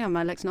legs hurting? Are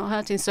my legs not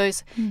hurting? So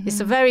it's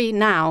a very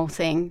now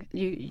thing.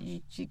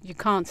 You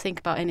can't think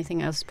about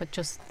anything else but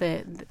just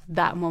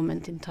that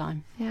moment in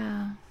time.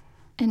 Yeah.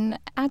 And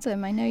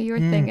Adam, I know your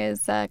thing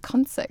is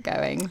concert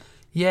going.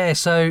 Yeah,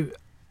 so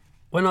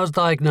when I was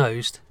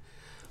diagnosed,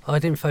 I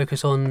didn't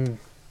focus on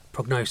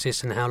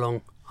prognosis and how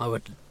long I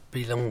would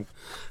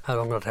how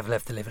long I'd have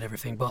left to live and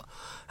everything, but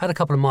I had a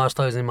couple of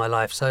milestones in my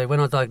life. So when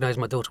I was diagnosed,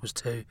 my daughter was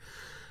 2,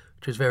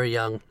 which was very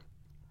young.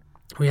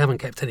 We haven't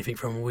kept anything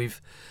from her.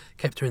 We've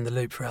kept her in the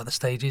loop throughout the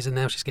stages, and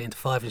now she's getting to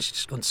 5 and she's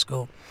just gone to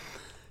school.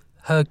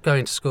 Her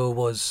going to school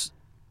was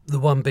the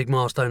one big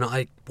milestone that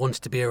I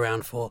wanted to be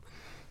around for,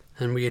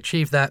 and we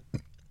achieved that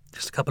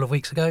just a couple of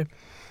weeks ago,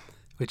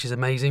 which is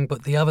amazing.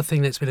 But the other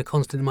thing that's been a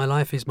constant in my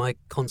life is my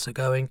concert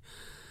going.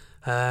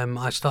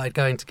 I started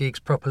going to gigs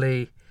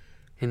properly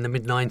in the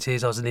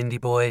mid-90s. I was an indie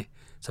boy.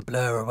 So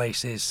Blur,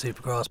 Oasis,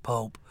 Supergrass,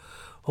 Pulp,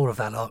 all of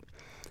that lot.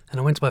 And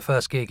I went to my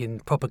first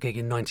proper gig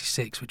in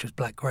 96, which was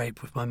Black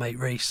Grape with my mate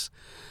Reese.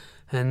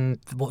 And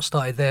what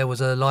started there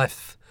was a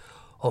life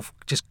of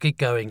just gig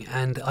going.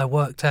 And I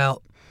worked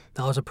out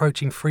that I was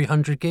approaching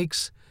 300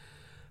 gigs.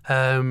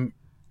 And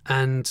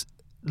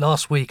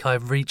last week I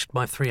reached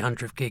my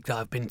 300th gig that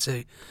I've been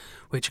to,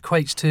 which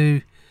equates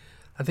to,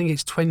 I think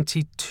it's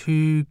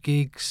 22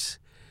 gigs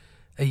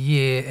a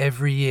year,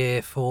 every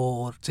year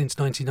since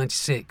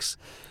 1996.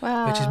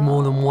 Wow. Which is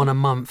more than one a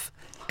month,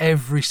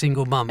 every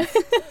single month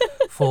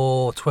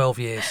for 12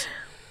 years,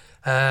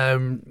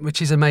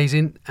 which is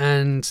amazing.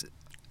 And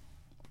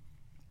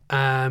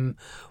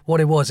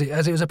what it was,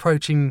 as it was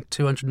approaching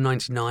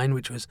 299,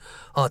 which was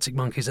Arctic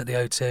Monkeys at the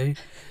O2,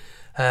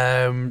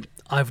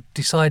 I've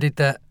decided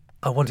that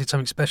I wanted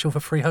something special for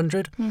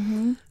 300.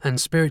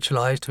 And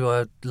Spiritualized, who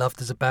I loved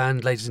as a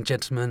band, ladies and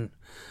gentlemen,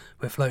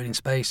 We're Floating in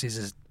Space, is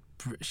a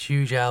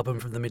huge album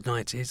from the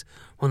mid-90s,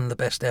 one of the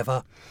best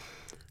ever.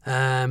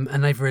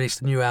 And they've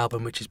released a new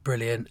album which is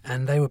brilliant,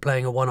 and they were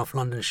playing a one-off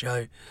London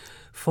show,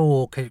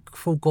 full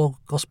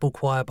gospel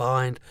choir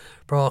behind,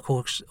 Baroque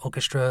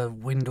orchestra,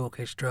 wind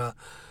orchestra,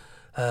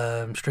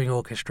 string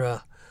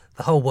orchestra,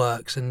 the whole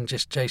works, and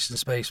just Jason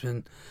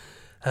Spaceman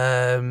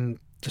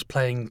just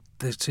playing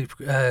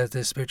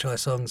the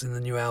spiritualized songs in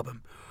the new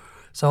album.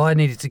 So I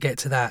needed to get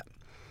to that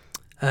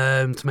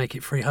to make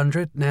it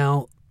 300.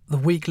 Now, the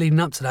week leading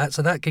up to that,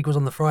 so that gig was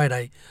on the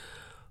Friday.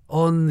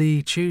 On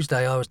the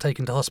Tuesday, I was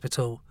taken to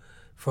hospital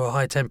for a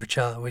high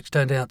temperature, which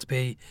turned out to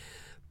be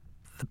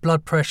the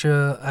blood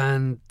pressure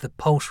and the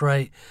pulse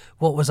rate,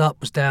 what was up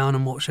was down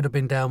and what should have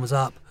been down was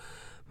up.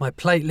 My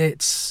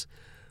platelets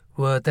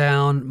were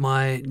down.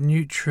 My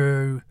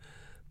neutro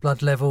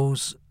blood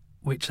levels,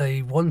 which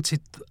they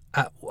wanted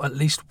at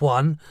least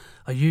 1,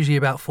 are usually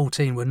about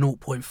 14, were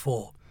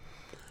 0.4.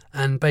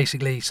 And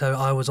basically, so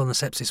I was on the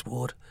sepsis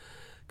ward,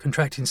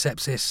 contracting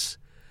sepsis,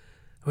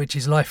 which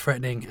is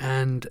life-threatening.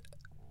 And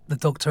the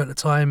doctor at the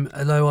time,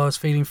 although I was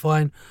feeling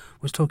fine,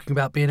 was talking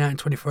about being out in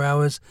 24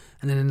 hours,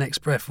 and then the next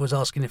breath was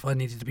asking if I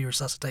needed to be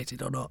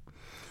resuscitated or not,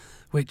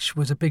 which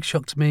was a big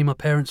shock to me. My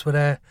parents were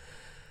there,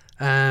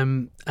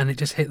 and it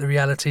just hit the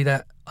reality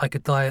that I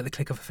could die at the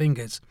click of a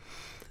fingers.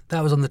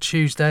 That was on the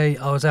Tuesday.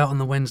 I was out on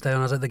the Wednesday, and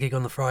I was at the gig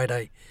on the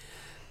Friday.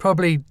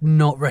 Probably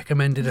not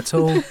recommended at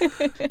all,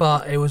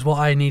 but it was what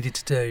I needed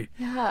to do.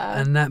 Yeah.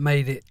 And that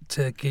made it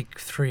to gig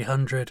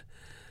 300.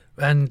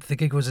 And the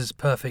gig was as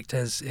perfect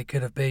as it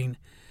could have been.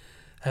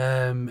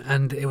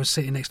 And it was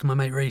sitting next to my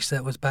mate Reese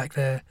that was back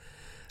there.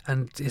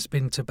 And it's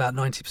been to about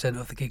 90%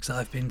 of the gigs that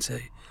I've been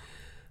to.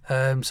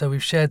 So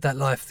we've shared that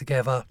life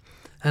together.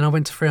 And I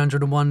went to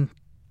 301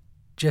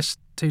 just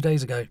 2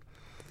 days ago.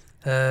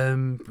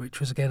 Which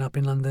was again up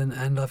in London,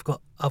 and I've got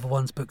other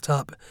ones booked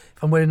up.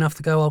 If I'm well enough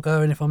to go, I'll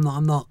go, and if I'm not,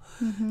 I'm not.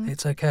 Mm-hmm.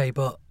 It's okay,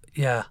 but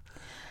yeah.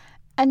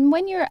 And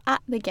when you're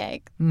at the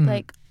gig,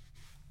 like,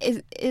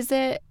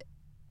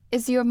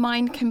 is your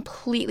mind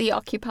completely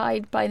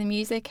occupied by the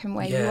music and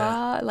where you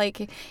are?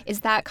 Like,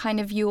 is that kind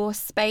of your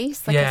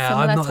space? Like a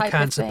similar I'm not type a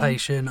cancer of thing?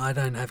 patient. I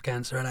don't have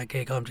cancer at that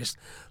gig. I'm just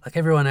like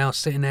everyone else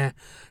sitting there.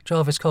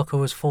 Jarvis Cocker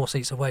was 4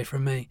 seats away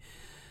from me,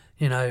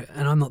 and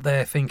I'm not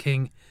there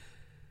thinking,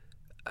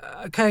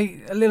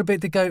 okay, a little bit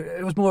to go.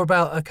 It was more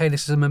about, okay,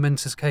 this is a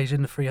momentous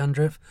occasion, the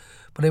 300th,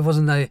 but it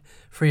wasn't a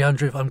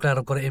 300th, I'm glad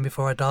I've got it in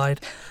before I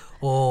died,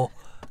 or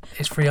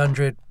it's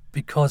 300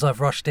 because I've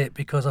rushed it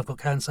because I've got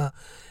cancer.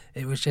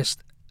 It was just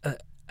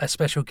a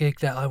special gig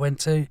that I went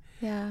to.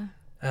 Yeah.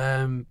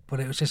 But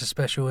it was just as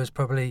special as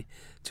probably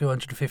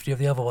 250 of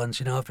the other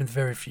ones. I've been to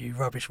very few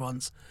rubbish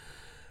ones.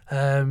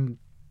 So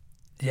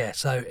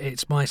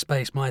it's my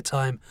space, my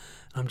time.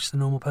 I'm just a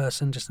normal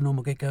person, just a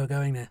normal gig goer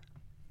going there.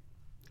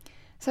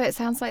 So it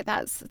sounds like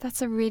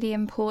that's a really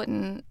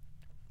important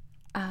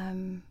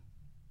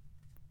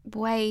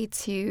way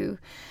to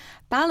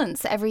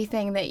balance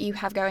everything that you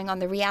have going on,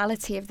 the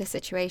reality of the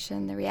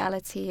situation, the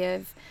reality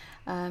of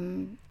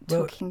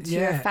talking to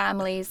your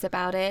families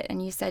about it.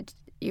 And you said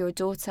your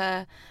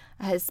daughter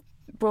has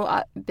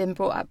been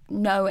brought up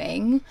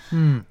knowing,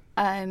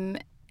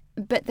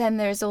 but then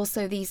there's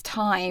also these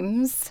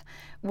times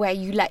where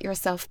you let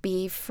yourself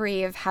be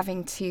free of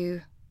having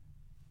to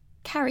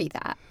carry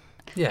that.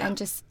 Yeah. And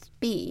just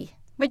be.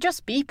 We're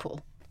just people.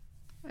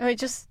 We're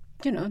just,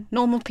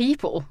 normal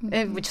people.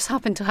 Mm-hmm. We just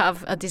happen to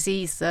have a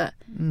disease that,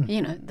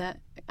 that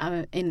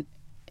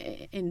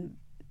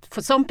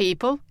for some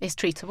people is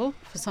treatable.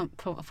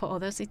 For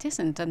others it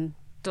isn't. And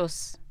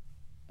those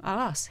are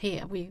us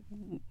here. We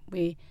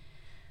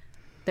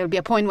there'll be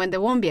a point when they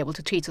won't be able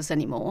to treat us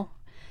anymore.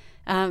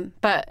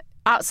 But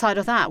outside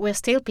of that, we're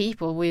still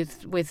people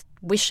with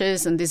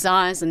wishes and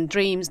desires and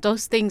dreams.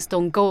 Those things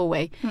don't go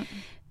away. Mm-mm.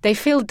 They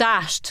feel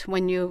dashed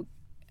when you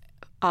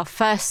are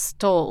first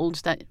told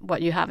that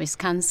what you have is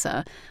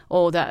cancer,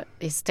 or that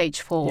is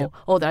stage 4,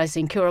 or that is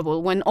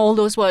incurable. When all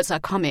those words are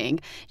coming,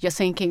 you're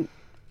thinking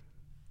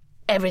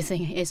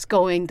everything is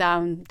going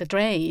down the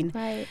drain.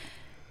 Right.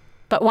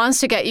 But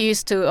once you get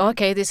used to,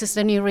 okay, this is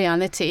the new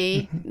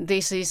reality,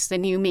 this is the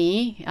new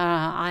me,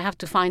 I have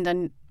to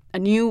find a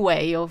new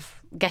way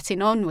of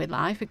getting on with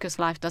life because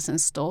life doesn't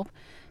stop,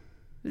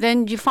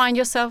 then you find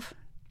yourself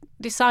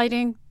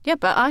deciding,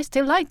 but I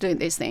still like doing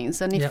these things,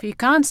 and if you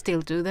can't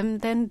still do them,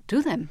 then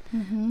do them.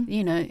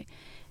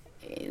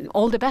 Mm-hmm.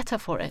 All the better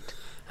for it.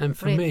 And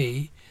for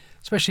me,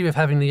 especially with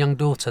having the young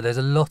daughter, there's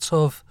a lot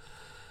of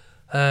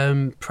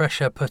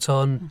pressure put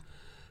on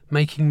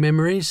making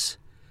memories,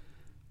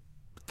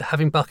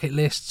 having bucket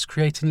lists,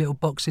 creating little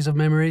boxes of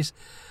memories,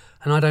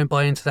 and I don't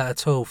buy into that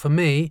at all. For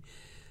me,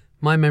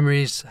 my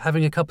memories,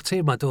 having a cup of tea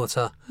with my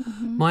daughter.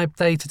 Mm-hmm. My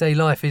day-to-day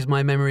life is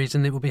my memories,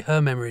 and it will be her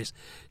memories.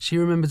 She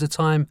remembers a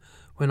time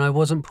when I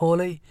wasn't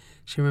poorly.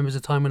 She remembers a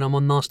time when I'm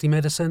on nasty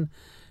medicine,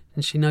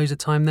 and she knows a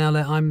time now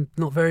that I'm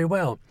not very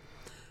well.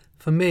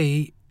 For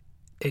me,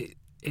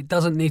 it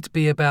doesn't need to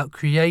be about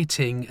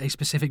creating a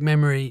specific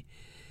memory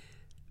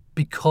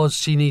because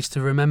she needs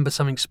to remember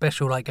something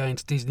special like going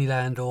to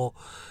Disneyland or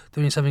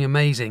doing something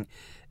amazing.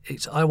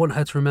 I want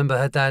her to remember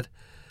her dad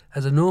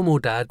as a normal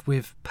dad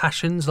with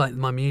passions like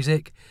my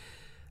music,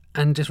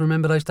 and just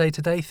remember those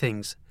day-to-day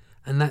things.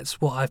 And that's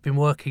what I've been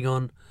working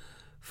on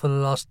for the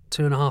last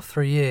 2.5,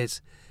 3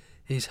 years,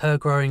 is her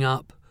growing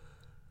up,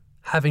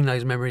 having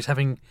those memories,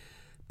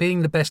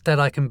 being the best dad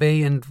I can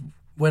be, and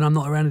when I'm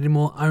not around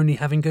anymore, only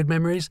having good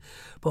memories,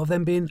 but of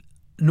them being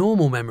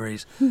normal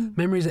memories,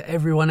 memories that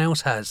everyone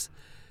else has.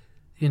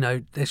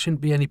 There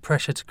shouldn't be any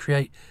pressure to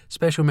create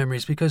special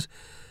memories, because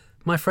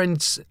my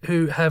friends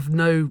who have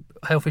no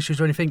health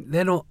issues or anything,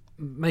 they're not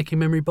making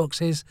memory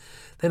boxes.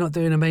 They're not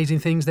doing amazing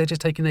things. They're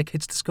just taking their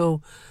kids to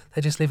school.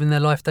 They're just living their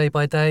life day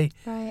by day.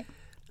 Right.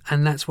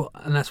 and that's what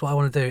I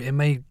want to do.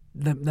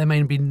 There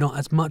may be not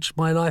as much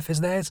my life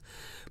as theirs,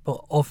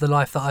 but of the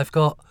life that I've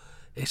got,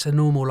 it's a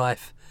normal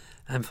life.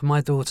 And for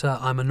my daughter,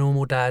 I'm a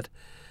normal dad,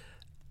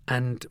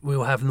 and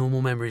we'll have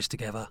normal memories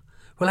together.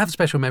 We'll have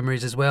special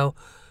memories as well.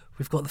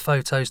 We've got the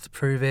photos to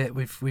prove it.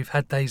 We've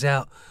had days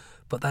out,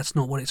 but that's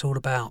not what it's all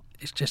about.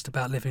 It's just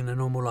about living a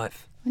normal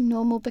life. When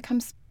normal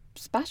becomes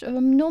special.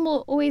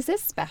 Normal always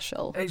is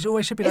special. It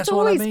always should be. That's it's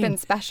what I mean. It's always been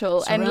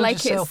special. Surround and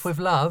like yourself with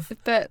love.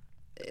 But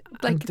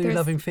like and do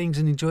loving things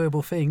and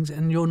enjoyable things,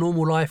 and your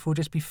normal life will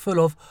just be full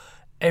of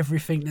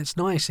everything that's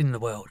nice in the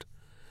world.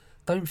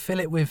 Don't fill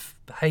it with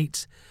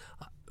hate.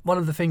 One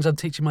of the things I'm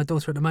teaching my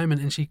daughter at the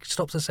moment, and she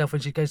stops herself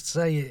when she goes to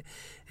say it,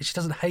 is she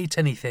doesn't hate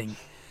anything.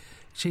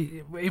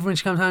 Even when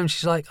she comes home,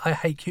 she's like, I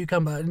hate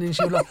cucumber, and then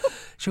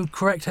she'll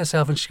correct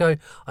herself and she'll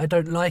go, I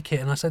don't like it.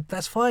 And I said,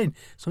 that's fine,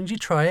 as long as you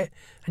try it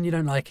and you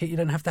don't like it, you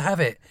don't have to have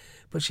it.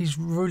 But she's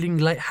ruling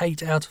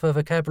hate out of her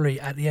vocabulary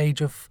at the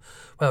age of,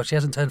 well, she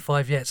hasn't turned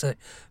 5 yet, so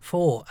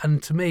 4.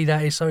 And to me,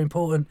 that is so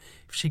important.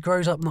 If she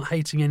grows up not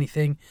hating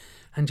anything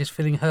and just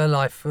filling her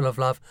life full of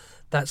love,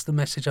 that's the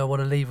message I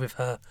want to leave with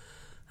her,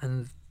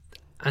 and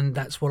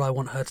that's what I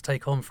want her to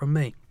take on from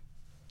me.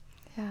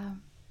 Yeah.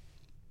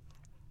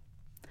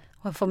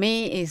 Well, for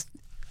me, it's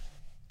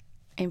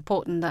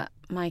important that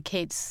my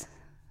kids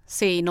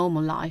see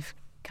normal life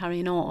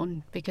carrying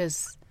on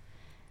because,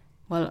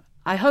 well,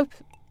 I hope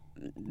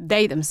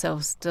they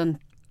themselves don't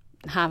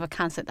have a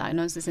cancer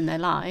diagnosis in their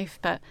life,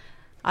 but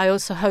I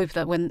also hope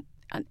that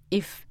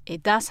if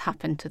it does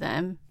happen to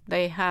them,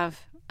 they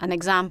have an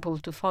example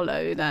to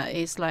follow that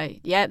is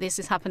like, yeah, this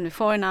has happened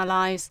before in our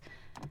lives,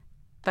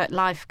 but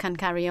life can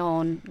carry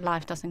on.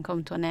 Life doesn't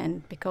come to an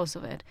end because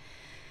of it.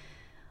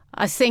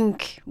 I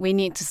think we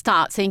need to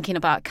start thinking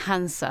about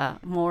cancer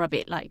more a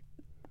bit like,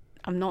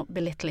 I'm not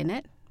belittling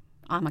it,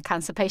 I'm a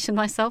cancer patient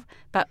myself,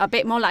 but a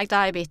bit more like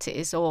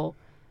diabetes or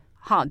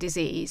heart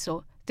disease,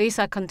 or these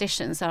are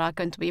conditions that are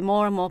going to be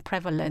more and more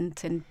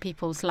prevalent in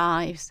people's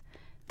lives.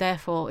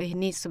 Therefore, it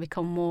needs to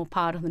become more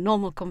part of the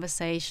normal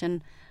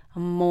conversation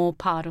and more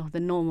part of the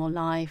normal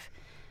life.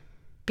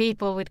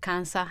 People with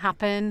cancer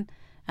happen,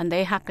 and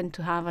they happen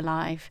to have a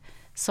life.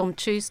 Some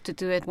choose to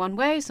do it one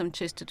way, some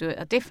choose to do it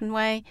a different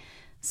way.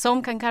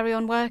 Some can carry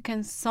on work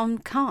and some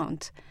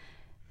can't.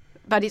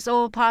 But it's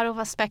all part of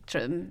a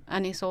spectrum,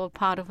 and it's all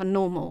part of a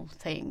normal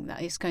thing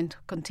that is going to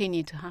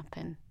continue to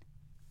happen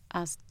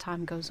as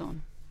time goes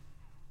on.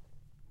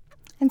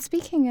 And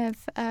speaking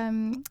of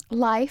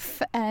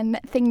life and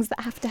things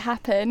that have to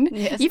happen,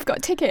 yes. You've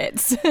got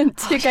tickets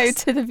to go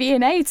to the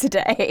V&A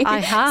today. I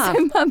have.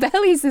 So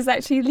Marbellys is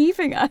actually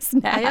leaving us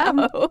now. I am.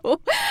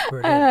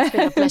 Brilliant. It's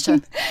been a pleasure.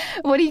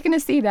 What are you going to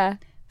see there?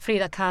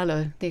 Frida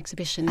Kahlo, the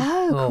exhibition.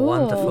 Oh, cool.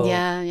 Wonderful.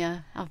 Yeah.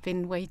 I've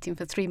been waiting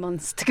for 3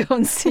 months to go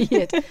and see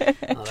it.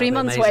 Oh, 3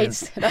 months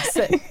amazing. wait. That's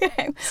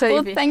it. So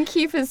Well, thank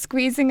you for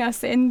squeezing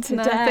us in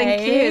today. No,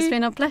 thank you. It's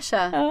been a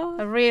pleasure. Oh.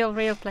 A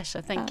real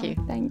pleasure. Thank you.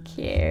 Thank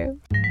you.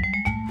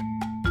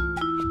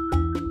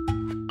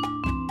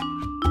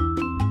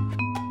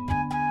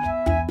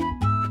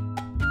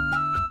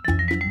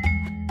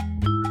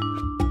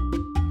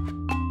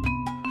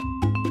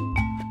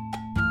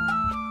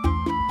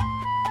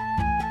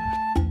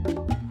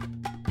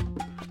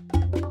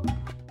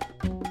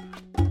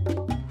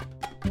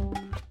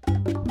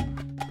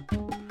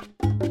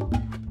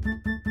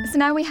 So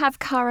now we have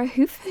Cara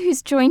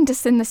who's joined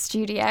us in the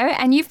studio,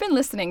 and you've been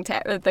listening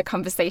to the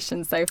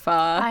conversation so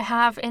far. I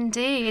have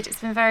indeed.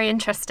 It's been very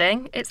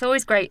interesting. It's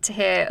always great to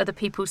hear other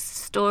people's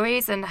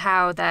stories and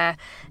how they're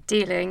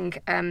dealing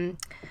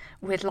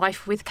with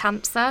life with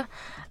cancer.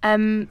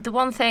 The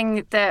one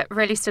thing that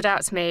really stood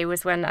out to me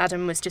was when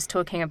Adam was just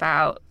talking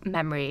about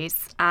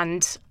memories,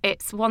 and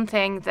it's one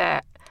thing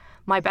that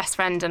my best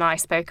friend and I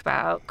spoke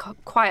about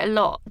quite a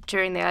lot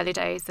during the early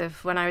days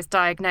of when I was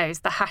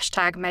diagnosed, the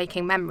hashtag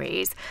making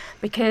memories,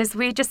 because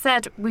we just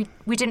said we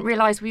didn't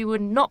realise we were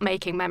not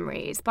making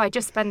memories by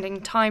just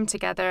spending time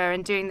together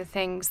and doing the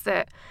things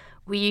that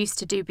we used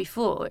to do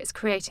before. It's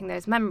creating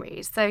those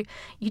memories. So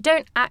you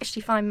don't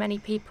actually find many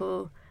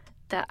people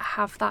that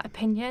have that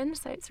opinion,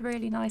 so it's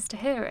really nice to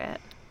hear it.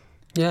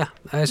 Yeah,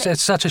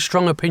 it's such a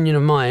strong opinion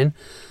of mine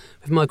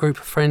with my group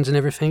of friends and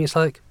everything. It's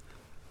like,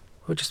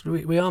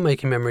 we are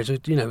making memories. We're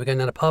going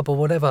down a pub or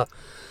whatever.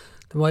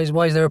 Why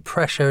is there a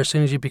pressure as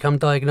soon as you become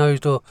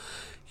diagnosed or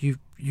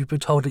you've been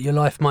told that your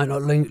life might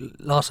not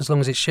last as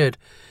long as it should,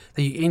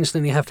 that you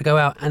instantly have to go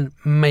out and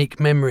make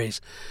memories?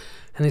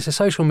 And it's a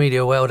social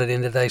media world at the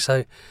end of the day,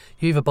 so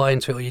you either buy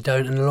into it or you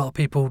don't. And a lot of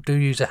people do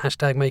use a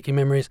hashtag making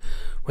memories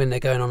when they're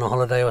going on a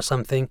holiday or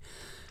something.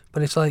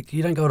 But it's like,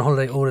 you don't go on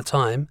holiday all the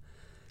time.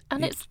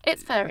 And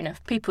it's fair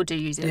enough. People do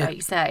use it, Yeah. like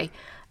you say.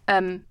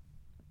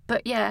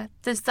 But yeah,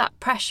 there's that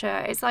pressure.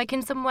 It's like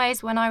in some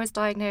ways when I was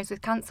diagnosed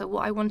with cancer,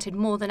 what I wanted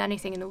more than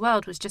anything in the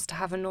world was just to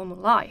have a normal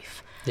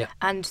life. Yeah.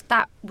 And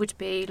that would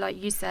be, like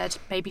you said,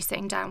 maybe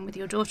sitting down with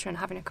your daughter and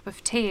having a cup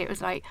of tea. It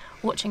was like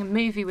watching a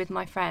movie with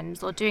my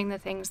friends or doing the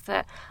things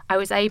that I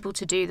was able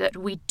to do that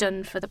we'd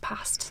done for the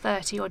past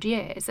 30 odd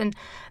years. And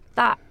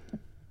that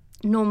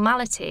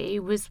normality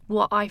was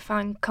what I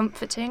found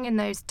comforting in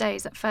those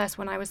days at first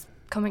when I was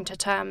coming to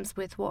terms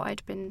with what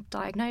I'd been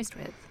diagnosed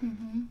with.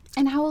 Mm-hmm.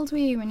 And how old were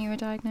you when you were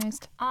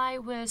diagnosed? I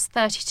was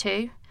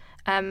 32.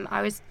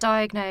 I was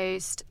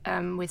diagnosed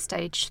with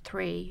stage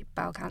 3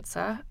 bowel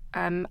cancer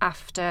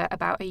after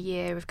about a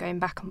year of going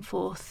back and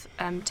forth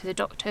to the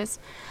doctors.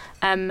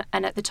 And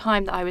at the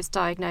time that I was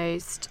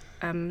diagnosed,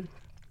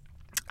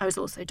 I was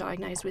also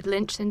diagnosed with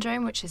Lynch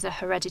syndrome, which is a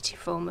hereditary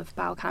form of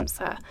bowel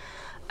cancer.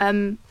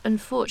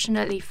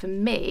 Unfortunately for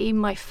me,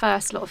 my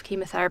first lot of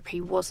chemotherapy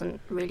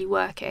wasn't really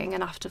working,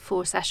 and after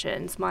 4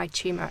 sessions, my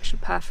tumour actually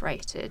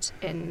perforated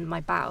in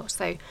my bowel.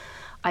 So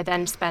I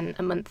then spent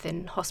a month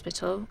in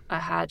hospital. I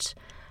had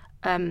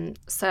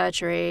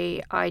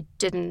surgery. I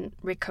didn't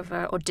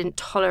recover or didn't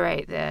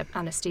tolerate the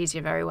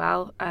anaesthesia very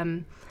well.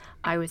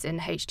 I was in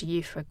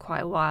HDU for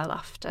quite a while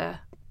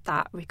after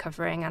that,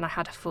 recovering, and I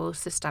had a full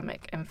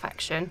systemic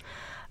infection.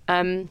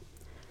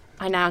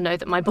 I now know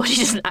that my body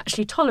doesn't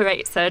actually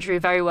tolerate surgery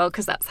very well,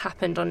 because that's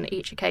happened on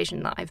each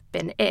occasion that I've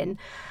been in.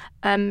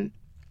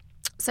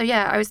 So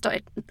yeah, I was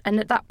started, and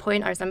at that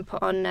point I was then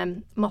put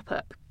on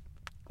mop-up,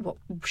 what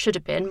should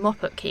have been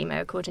mop-up chemo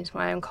according to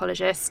my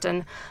oncologist,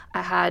 and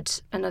I had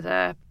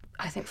another,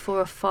 I think, 4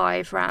 or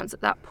 5 rounds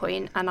at that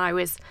point, and I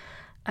was,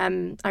 I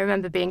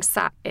remember being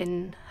sat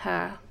in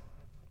her,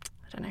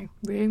 I don't know,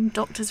 room,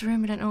 doctor's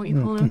room, I don't know what you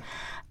call them,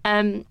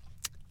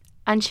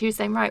 and she was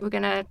saying, right, we're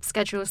going to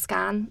schedule a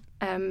scan,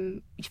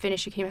 you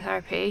finish your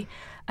chemotherapy,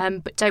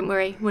 but don't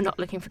worry, we're not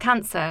looking for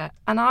cancer.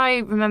 And I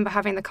remember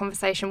having the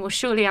conversation, well,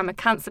 surely I'm a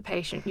cancer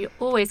patient, you're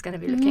always going to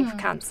be looking for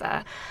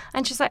cancer.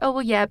 And she's like, oh,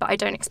 well, yeah, but I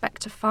don't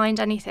expect to find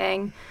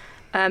anything.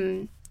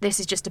 This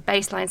is just a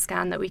baseline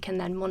scan that we can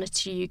then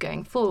monitor you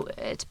going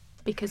forward,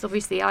 because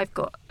obviously I've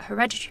got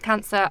hereditary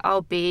cancer.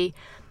 I'll be,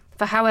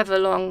 for however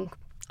long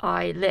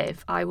I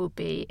live, I will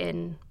be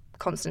in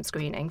constant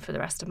screening for the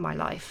rest of my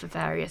life for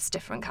various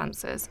different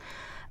cancers.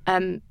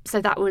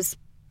 So that was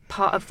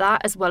part of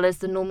that, as well as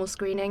the normal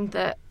screening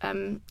that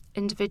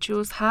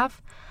individuals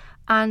have.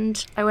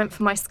 And I went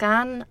for my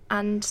scan,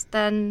 and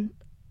then,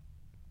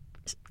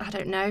 I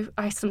don't know,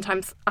 I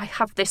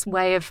have this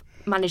way of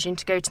managing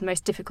to go to the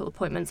most difficult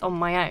appointments on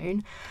my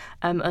own,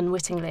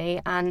 unwittingly,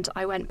 and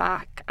I went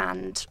back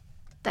and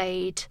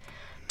they'd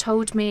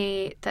told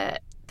me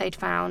that they'd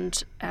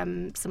found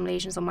some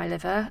lesions on my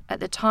liver.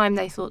 At the time,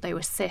 they thought they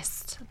were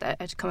cysts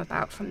that had come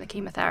about from the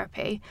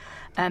chemotherapy,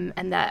 and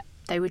that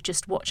they would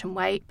just watch and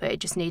wait, but it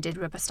just needed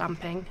rubber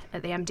stamping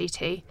at the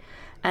MDT.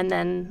 And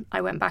then I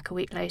went back a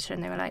week later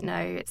and they were like, no,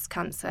 it's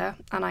cancer.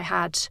 And I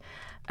had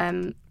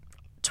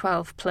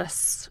 12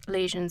 plus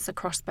lesions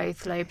across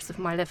both lobes of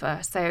my liver.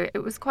 So it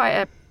was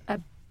quite a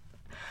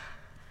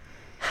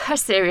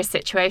serious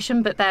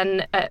situation. But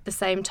then at the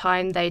same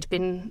time, they'd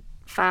been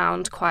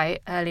found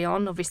quite early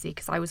on, obviously,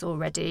 because I was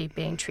already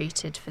being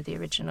treated for the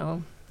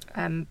original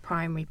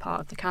primary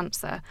part of the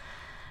cancer.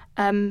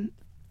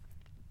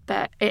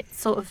 But it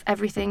sort of,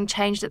 everything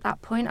changed at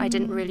that point. I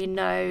didn't really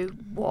know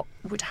what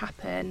would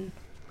happen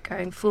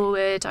going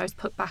forward. I was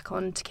put back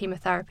on to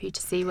chemotherapy to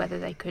see whether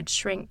they could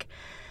shrink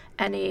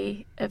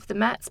any of the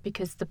mets,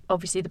 because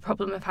obviously the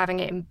problem of having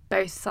it in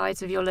both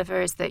sides of your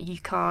liver is that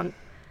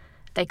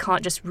they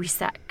can't just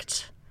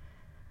resect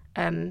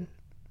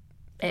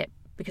it,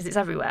 because it's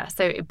everywhere,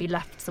 so it'd be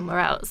left somewhere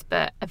else.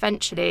 But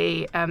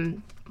eventually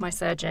my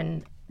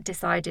surgeon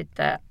decided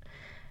that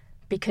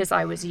because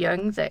I was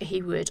young, that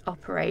he would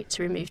operate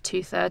to remove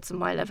 2/3 of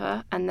my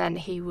liver, and then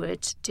he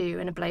would do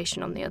an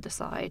ablation on the other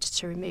side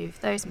to remove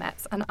those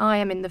mets. And I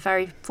am in the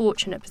very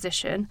fortunate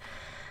position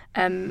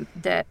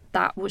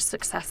that was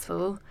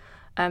successful.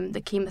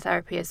 The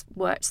chemotherapy has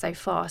worked so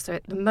far, so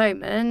at the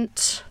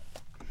moment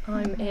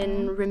I'm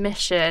in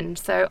remission.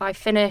 So I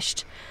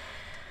finished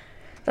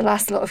the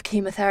last lot of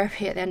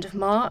chemotherapy at the end of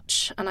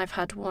March, and I've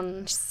had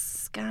two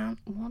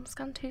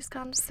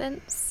scans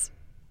since.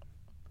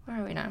 Where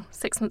are we now?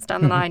 6 months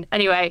down the line.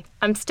 Anyway,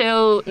 I'm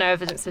still no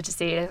evidence of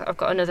disease. I've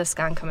got another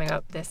scan coming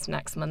up this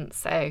next month,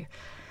 so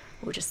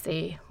we'll just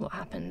see what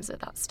happens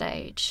at that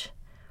stage.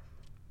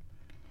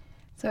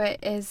 So it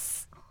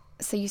is.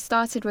 So you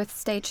started with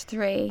stage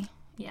 3,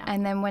 Yeah.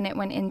 and then when it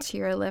went into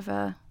your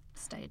liver,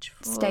 Stage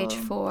 4. stage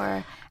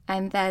 4,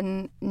 and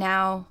then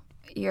now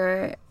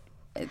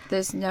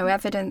there's no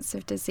evidence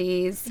of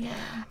disease.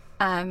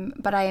 Yeah.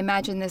 But I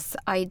imagine this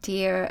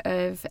idea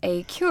of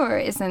a cure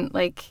isn't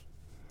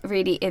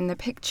really in the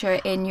picture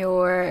in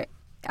your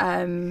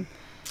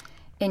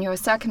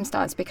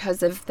circumstance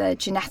because of the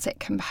genetic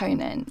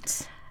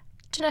component.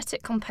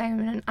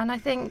 And I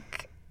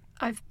think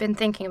I've been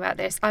thinking about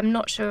this. I'm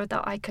not sure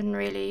that I can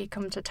really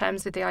come to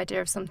terms with the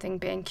idea of something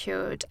being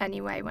cured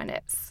anyway when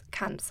it's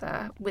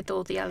cancer, with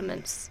all the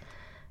elements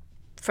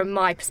from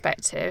my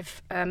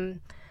perspective.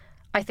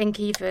 I think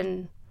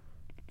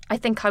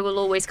I will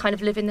always kind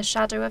of live in the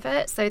shadow of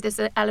it. So there's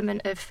an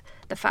element of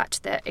the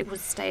fact that it was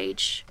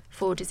stage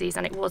 4 disease,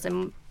 and it was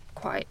in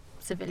quite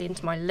severely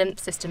into my lymph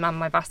system and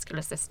my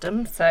vascular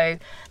system. So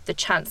the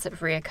chance of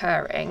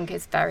reoccurring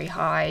is very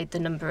high. The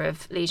number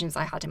of lesions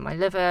I had in my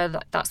liver,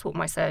 that's what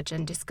my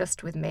surgeon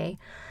discussed with me.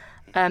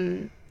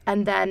 And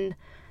then,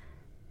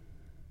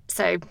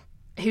 so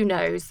who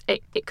knows?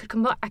 It could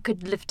come back. I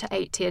could live to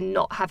 80 and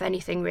not have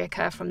anything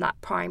reoccur from that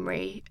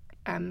primary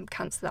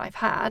cancer that I've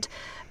had.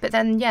 But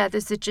then,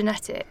 there's a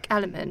genetic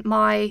element.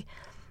 My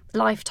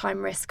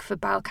lifetime risk for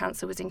bowel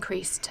cancer was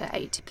increased to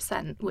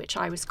 80%, which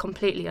I was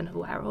completely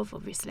unaware of,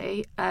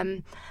 obviously.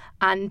 And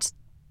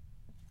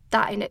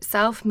that in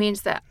itself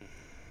means that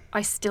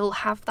I still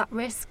have that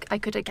risk. I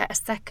could get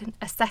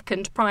a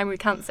second primary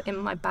cancer in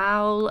my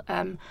bowel.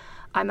 I'm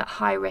at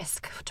high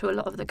risk to a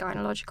lot of the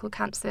gynecological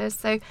cancers.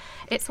 So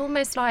it's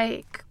almost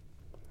like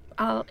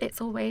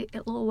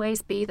it'll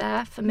always be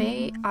there for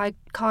me. I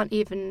can't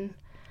even...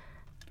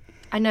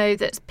 I know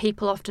that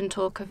people often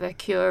talk of a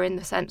cure in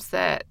the sense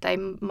that they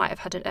might have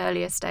had an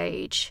earlier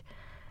stage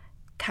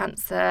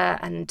cancer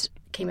and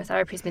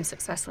chemotherapy has been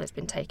successful, it's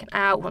been taken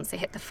out. Once they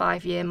hit the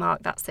 5-year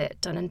mark, that's it,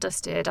 done and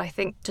dusted. I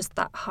think just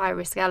that high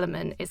risk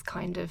element is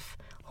kind of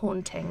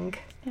haunting,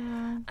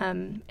 in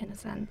a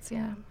sense,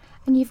 yeah.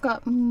 And you've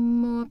got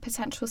more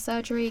potential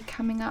surgery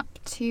coming up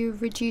to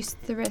reduce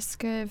the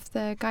risk of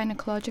the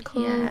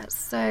gynecological... Yeah,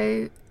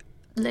 so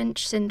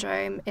Lynch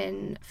syndrome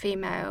in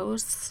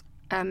females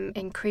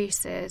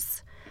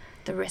increases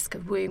the risk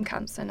of womb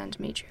cancer and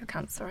endometrial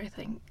cancer, I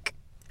think,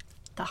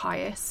 the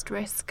highest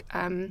risk.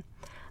 And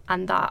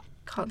that,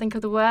 can't think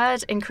of the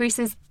word,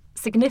 increases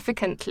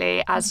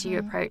significantly as you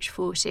approach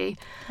 40.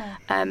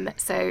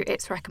 So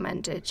it's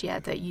recommended,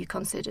 that you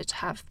consider to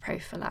have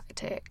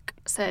prophylactic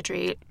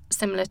surgery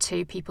similar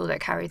to people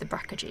that carry the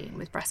BRCA gene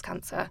with breast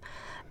cancer.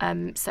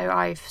 So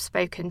I've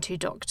spoken to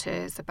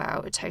doctors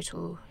about a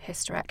total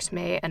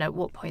hysterectomy and at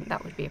what point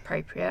that would be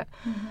appropriate.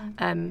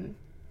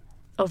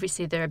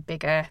 Obviously, there are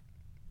bigger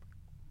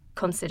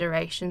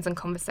considerations and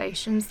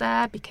conversations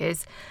there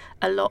because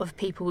a lot of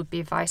people would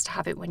be advised to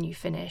have it when you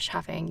finish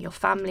having your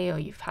family or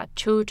you've had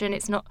children.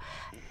 It's not,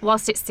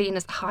 whilst it's seen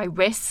as high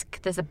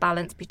risk, there's a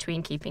balance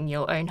between keeping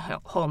your own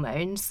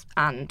hormones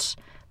and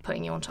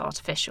putting you onto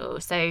artificial.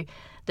 So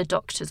the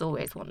doctors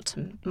always want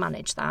to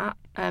manage that.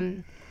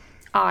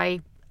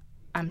 I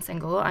am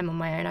single, I'm on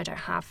my own, I don't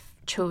have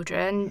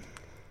children.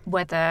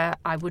 Whether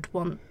I would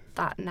want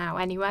that now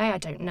anyway, I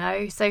don't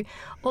know. So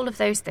all of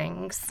those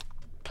things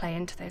play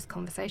into those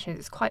conversations.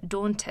 It's quite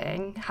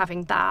daunting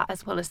having that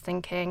as well as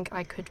thinking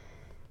I could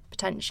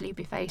potentially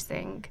be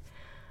facing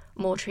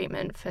more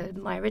treatment for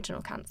my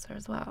original cancer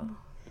as well.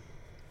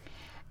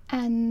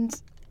 And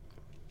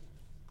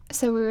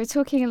so we were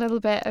talking a little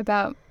bit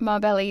about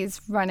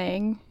Marbellys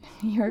running,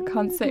 your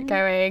concert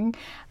going.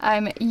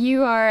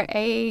 You are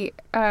a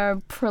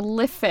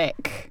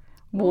prolific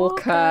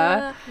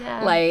walker.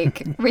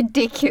 Like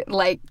ridiculous,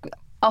 like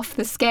off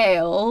the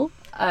scale.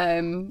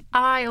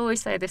 I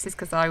always say this is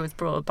because I was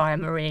brought up by a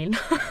Marine.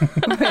 Really?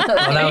 Well,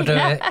 that'll do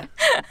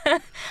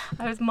it.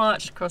 I was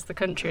marched across the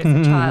country as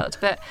a child.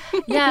 But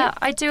yeah,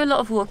 I do a lot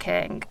of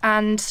walking.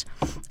 And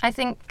I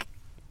think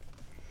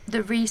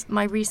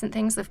my recent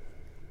things of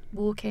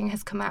walking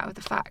has come out of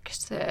the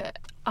fact that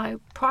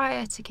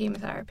prior to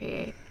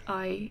chemotherapy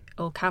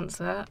or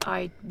cancer,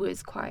 I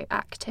was quite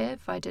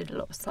active. I did a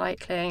lot of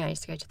cycling. I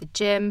used to go to the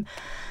gym.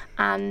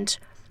 And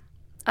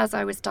as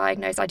I was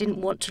diagnosed, I didn't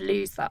want to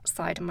lose that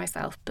side of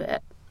myself,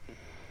 but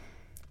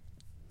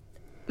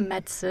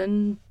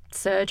medicine,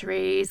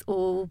 surgeries,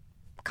 all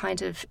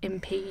kind of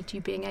impede you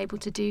being able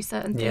to do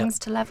certain things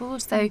to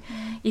levels. So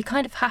you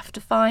kind of have to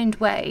find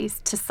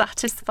ways to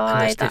satisfy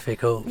and that's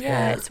difficult.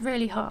 Yeah, it's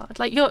really hard.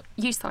 Like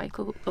you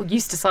cycle, or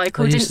used to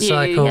cycle, didn't you?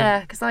 Cycle.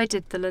 Yeah, because I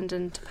did the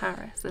London to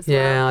Paris as well.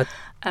 Yeah,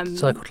 I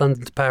cycled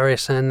London to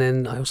Paris and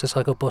then I also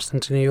cycled Boston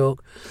to New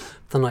York.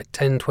 Done like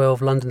 10,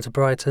 12 London to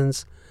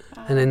Brightons.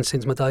 And then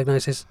since my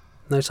diagnosis,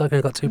 no cycling.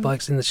 I've got 2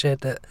 bikes in the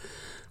shed that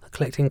are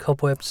collecting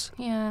cobwebs.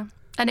 Yeah.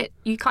 And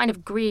you kind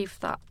of grieve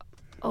that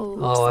old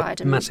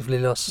side I massively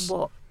lost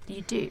what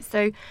you do.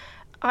 So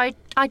I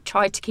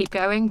tried to keep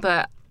going,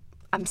 but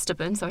I'm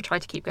stubborn, so I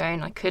tried to keep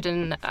going. I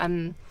couldn't.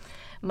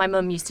 My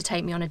mum used to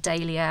take me on a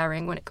daily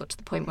airing when it got to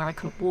the point where I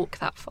couldn't walk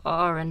that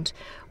far, and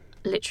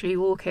literally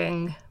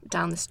walking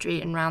down the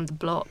street and round the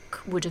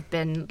block would have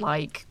been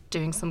like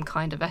doing some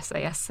kind of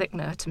SAS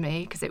signal to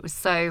me because it was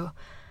so...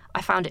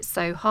 I found it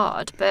so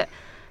hard. But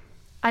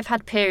I've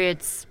had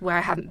periods where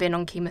I haven't been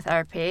on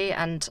chemotherapy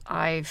and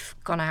I've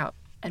gone out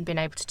and been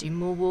able to do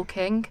more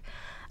walking.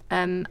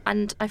 And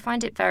I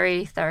find it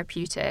very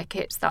therapeutic.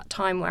 It's that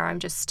time where I'm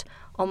just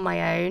on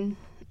my own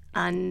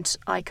and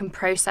I can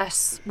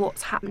process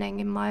what's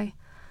happening in my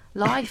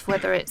life,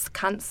 whether it's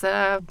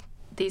cancer,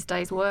 these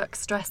days work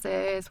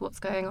stresses, what's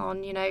going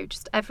on,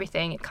 just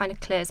everything. It kind of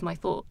clears my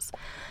thoughts.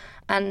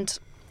 And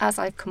as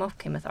I've come off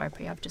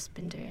chemotherapy, I've just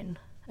been doing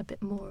a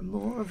bit more and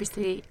more.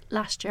 Obviously,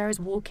 last year I was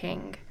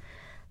walking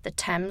the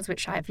Thames,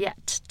 which I have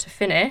yet to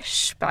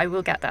finish, but I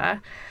will get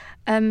there.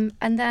 And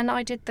then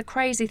I did the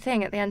crazy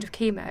thing at the end of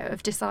chemo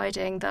of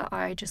deciding that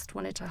I just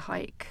wanted to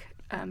hike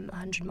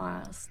 100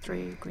 miles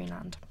through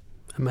Greenland.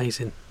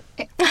 Amazing.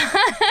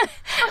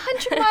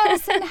 100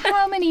 miles in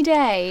how many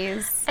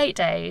days? 8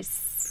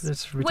 days.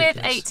 It's with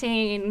ridiculous.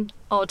 18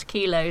 odd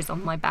kilos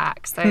on my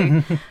back,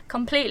 so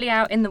completely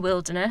out in the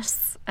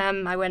wilderness.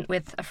 I went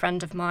with a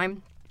friend of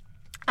mine,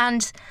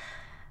 and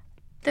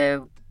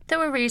there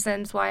were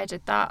reasons why I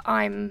did that.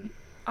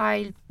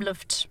 I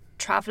loved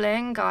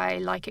travelling. I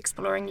like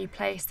exploring new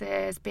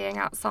places, being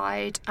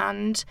outside,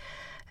 and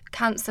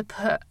cancer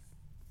put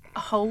a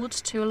hold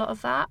to a lot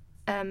of that.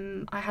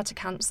 I had to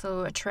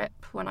cancel a trip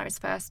when I was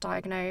first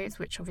diagnosed,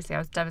 which obviously I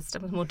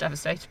was more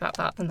devastated about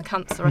that than the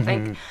cancer, I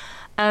think.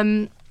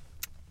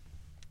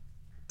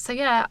 So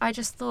yeah, I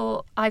just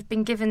thought, I've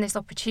been given this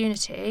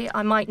opportunity.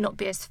 I might not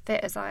be as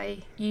fit as I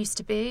used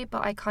to be,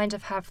 but I kind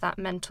of have that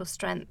mental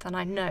strength, and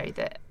I know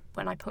that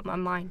when I put my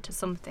mind to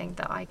something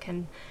that I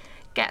can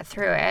get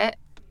through it,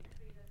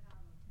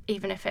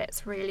 even if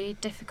it's really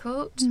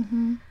difficult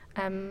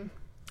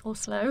or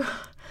slow.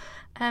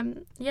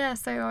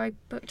 So I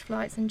booked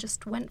flights and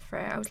just went for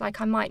it. I was like,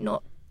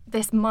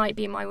 this might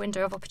be my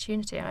window of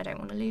opportunity, and I don't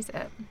want to lose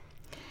it.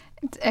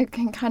 It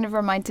kind of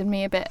reminded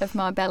me a bit of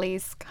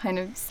Marbellys kind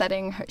of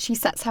she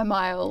sets her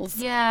miles.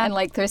 Yeah. And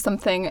like there's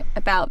something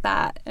about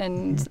that,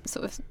 and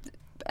sort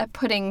of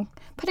putting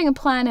a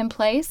plan in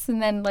place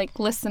and then like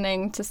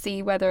listening to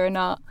see whether or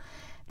not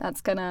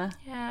that's gonna...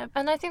 Yeah,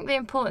 and I think the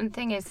important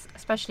thing is,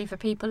 especially for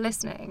people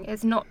listening,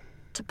 is not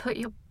to put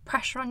your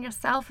pressure on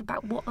yourself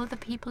about what other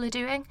people are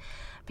doing,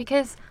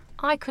 because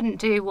I couldn't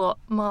do what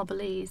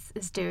Marbellys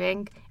is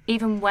doing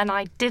even when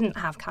I didn't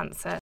have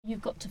cancer.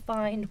 You've got to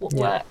find what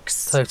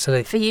works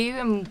totally for you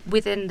and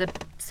within the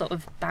sort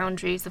of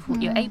boundaries of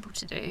what you're able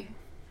to do.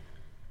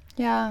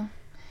 Yeah.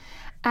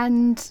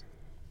 And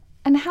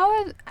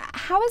how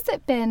has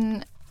it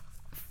been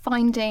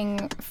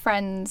finding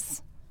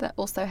friends that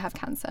also have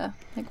cancer?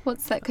 Like,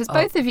 what's that? Because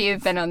both of you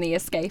have been on the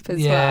escape as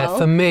well. Yeah,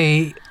 for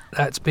me,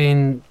 that's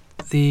been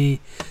the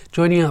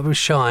joining up with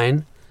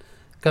Shine,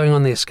 going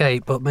on the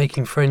escape, but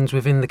making friends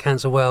within the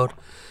cancer world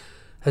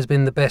has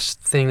been the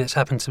best thing that's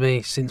happened to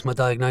me since my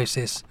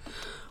diagnosis.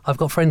 I've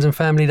got friends and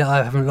family that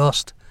I haven't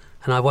lost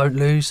and I won't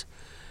lose,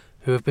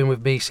 who have been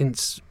with me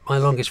since, my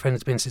longest friend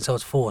has been since I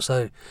was 4,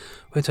 so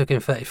we're talking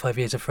 35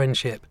 years of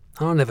friendship.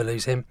 I'll never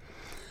lose him.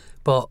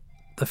 But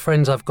the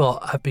friends I've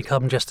got have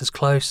become just as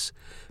close,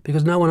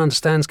 because no one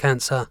understands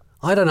cancer.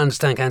 I don't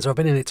understand cancer. I've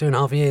been in it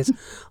 2.5 years.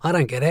 I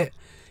don't get it.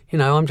 You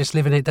know, I'm just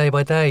living it day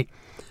by day.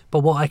 But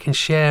what I can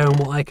share and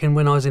what I can,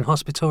 when I was in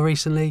hospital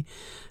recently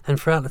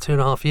and throughout the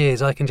 2.5 years,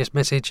 I can just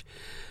message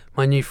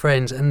my new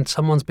friends, and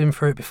someone's been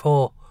through it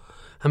before,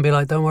 and be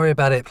like, don't worry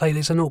about it.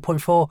 Platelets are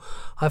 0.4.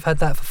 I've had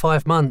that for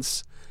 5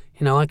 months.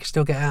 You know, I can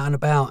still get out and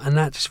about, and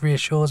that just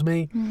reassures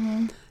me.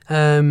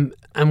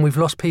 And we've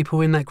lost people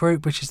in that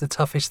group, which is the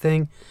toughest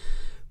thing.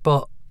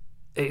 But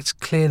it's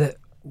clear that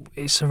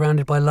it's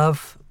surrounded by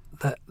love,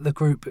 that the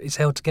group is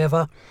held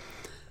together,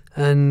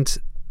 and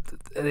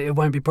it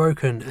won't be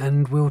broken.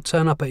 And we'll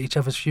turn up at each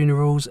other's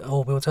funerals,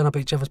 or we'll turn up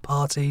at each other's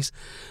parties,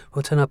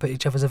 we'll turn up at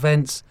each other's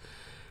events,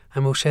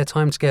 and we'll share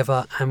time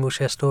together and we'll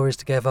share stories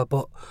together.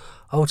 But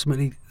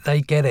ultimately,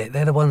 they get it.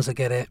 They're the ones that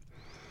get it.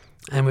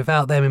 And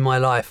without them in my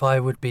life, I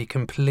would be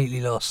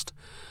completely lost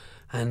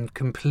and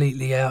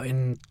completely out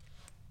in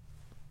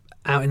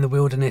the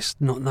wilderness,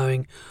 not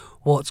knowing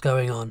what's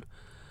going on.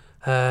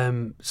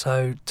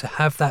 So to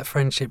have that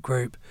friendship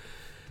group,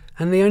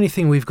 and the only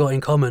thing we've got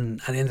in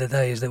common at the end of the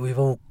day is that we've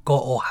all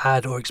got or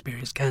had or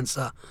experienced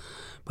cancer.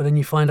 But then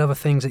you find other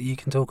things that you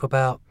can talk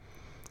about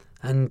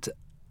and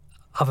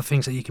other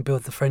things that you can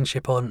build the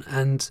friendship on.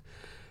 And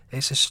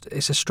it's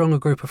a stronger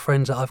group of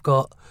friends that I've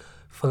got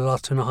for the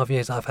last 2.5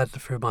 years that I've had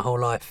through my whole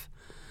life.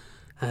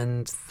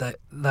 And that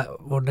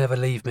will never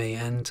leave me.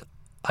 And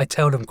I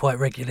tell them quite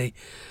regularly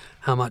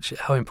how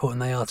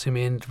important they are to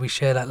me, and we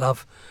share that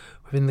love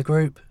within the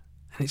group.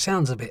 And it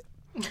sounds a bit,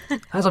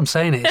 as I'm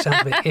saying it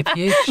sounds a bit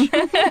hippie-ish,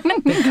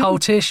 a bit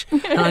cultish,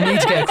 and I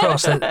need to get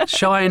across that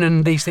Shine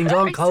and these things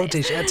aren't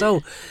cultish at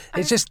all.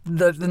 It's just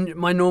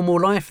my normal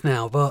life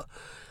now, but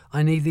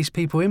I need these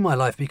people in my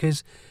life,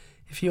 because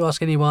if you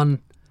ask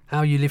anyone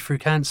how you live through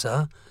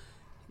cancer,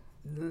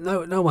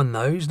 no one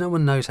knows. No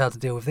one knows how to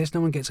deal with this. No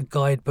one gets a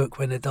guidebook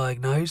when they're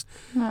diagnosed.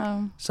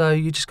 No. So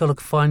you just got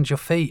to find your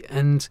feet,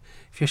 and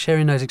if you're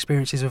sharing those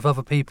experiences with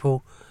other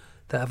people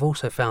that have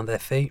also found their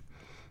feet,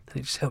 then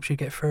it just helps you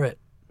get through it.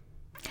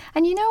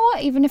 And you know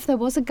what? Even if there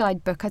was a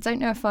guidebook, I don't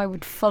know if I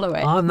would follow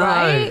it. Oh, no.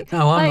 Right?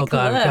 No, I'm not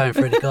going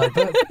for any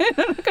guidebook.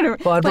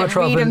 But I'd much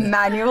rather read a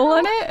manual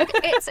on it.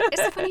 It's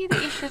funny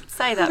that you should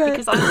say that,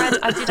 because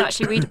I did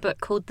actually read a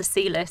book called The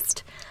C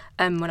List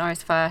when I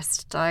was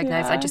first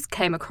diagnosed. Yeah. I just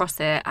came across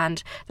it,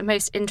 and the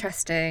most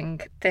interesting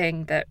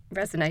thing that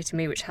resonated with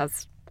me, which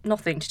has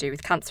nothing to do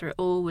with cancer at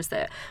all, was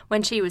that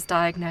when she was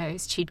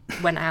diagnosed, she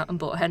went out and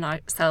bought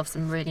herself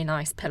some really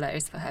nice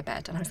pillows for her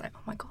bed, and I was like,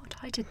 oh my god,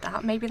 I did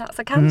that, maybe that's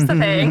a cancer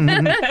thing.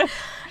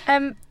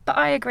 But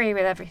I agree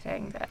with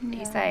everything that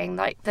he's saying.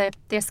 Like the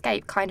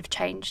escape kind of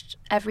changed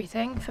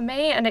everything for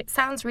me, and it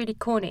sounds really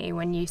corny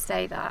when you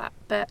say that,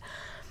 but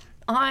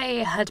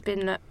I had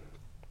been,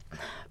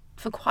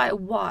 for quite a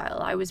while,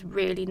 I was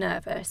really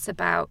nervous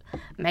about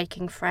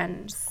making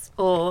friends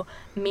or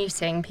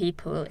meeting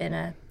people in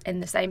a in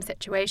the same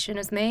situation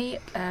as me.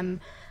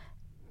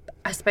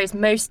 I suppose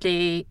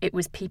mostly it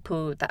was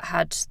people that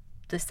had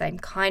the same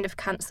kind of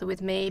cancer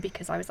with me,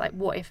 because I was like,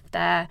 what if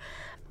they're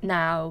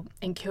now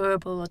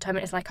incurable or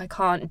terminal? It's like I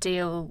can't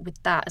deal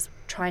with that as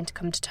trying to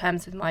come to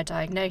terms with my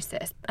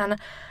diagnosis. And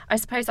I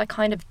suppose I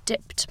kind of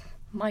dipped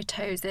my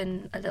toes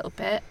in a little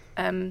bit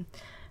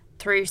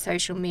through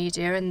social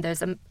media, and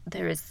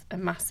there is a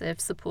massive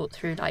support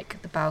through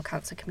like the bowel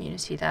cancer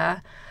community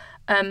there.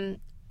 And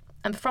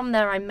from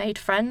there I made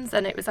friends,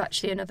 and it was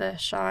actually another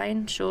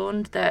Sean,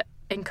 that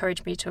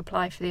encouraged me to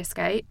apply for the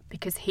escape,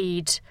 because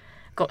he'd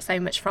got so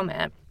much from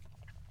it.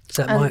 Is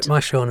that my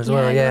Sean as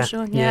well? Yeah.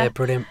 Sean, yeah,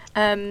 brilliant.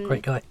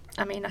 Great guy.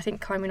 I mean, I think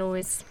Carmen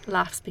always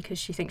laughs because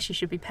she thinks she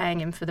should be paying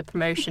him for the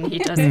promotion he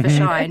does for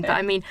Shine. But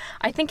I mean,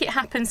 I think it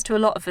happens to a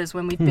lot of us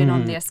when we've been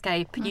on the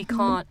escape. You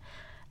can't,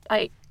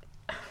 like,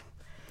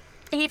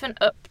 even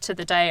up to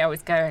the day I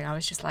was going, I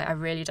was just like, I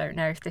really don't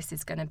know if this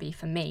is going to be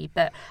for me.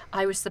 But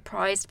I was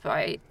surprised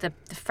by the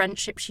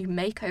friendships you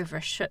make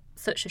over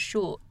such a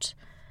short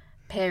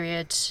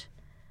period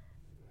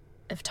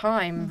of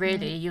time,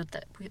 really.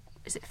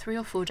 Is it 3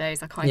 or 4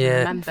 days? I can't even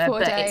remember. 4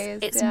 but days,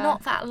 it's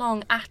not that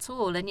long at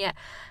all. And yet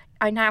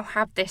I now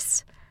have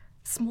this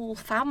small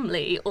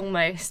family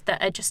almost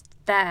that are just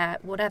there,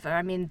 whatever.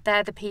 I mean,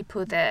 they're the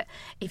people that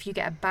if you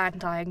get a bad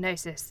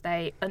diagnosis,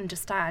 they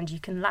understand. You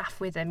can laugh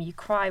with them, you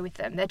cry with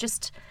them. They're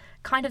just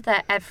kind of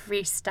there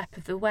every step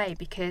of the way,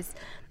 because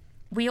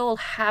we all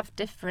have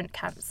different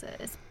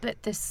cancers, but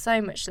there's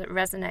so much that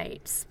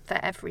resonates for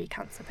every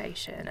cancer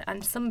patient,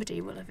 and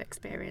somebody will have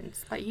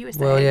experienced, like you were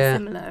saying,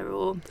 similar.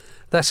 Or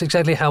that's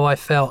exactly how I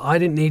felt. I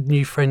didn't need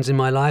new friends in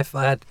my life.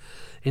 I had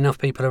enough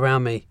people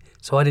around me,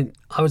 so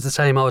I was the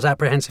same. I was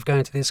apprehensive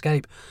going to the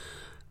escape.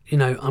 You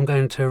know, I'm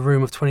going to a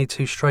room of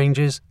 22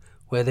 strangers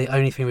where the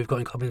only thing we've got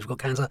in common is we've got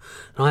cancer,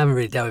 and I haven't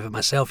really dealt with it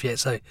myself yet.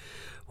 So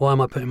why am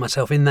I putting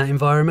myself in that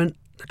environment?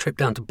 The trip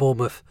down to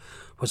Bournemouth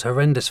was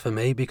horrendous for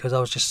me because I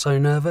was just so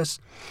nervous.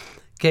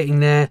 Getting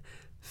there,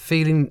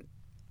 feeling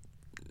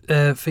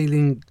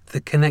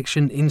the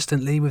connection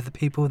instantly with the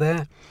people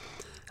there.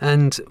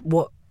 And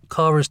what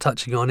Cara's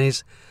touching on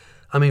is,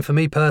 I mean, for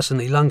me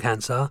personally, lung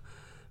cancer,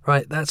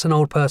 right, that's an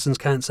old person's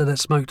cancer that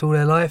smoked all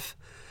their life,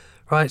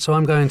 right? So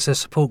I'm going to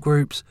support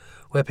groups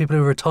where people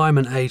in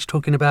retirement age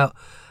talking about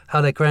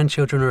how their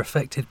grandchildren are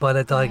affected by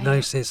their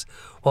diagnosis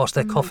whilst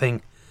they're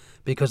coughing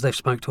because they've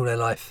smoked all their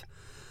life.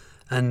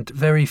 And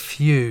very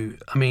few,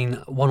 I mean,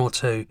 1 or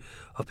 2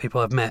 of people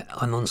I've met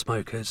are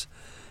non-smokers,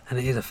 and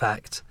it is a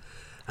fact.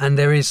 And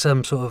there is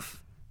some sort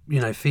of,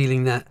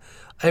 feeling that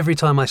every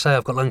time I say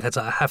I've got lung cancer,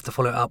 I have to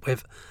follow it up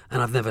with,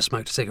 and I've never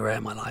smoked a cigarette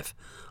in my life.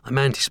 I'm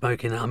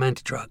anti-smoking, I'm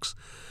anti-drugs,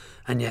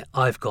 and yet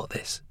I've got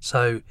this.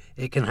 So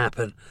it can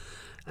happen.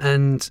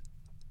 And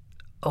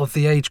of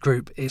the age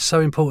group, it's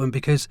so important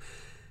because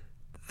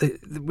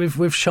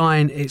with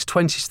Shine, it's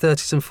 20s,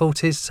 30s and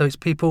 40s, so it's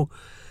people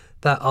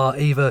that are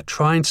either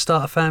trying to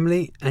start a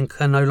family and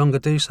can no longer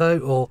do so,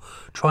 or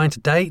trying to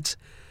date,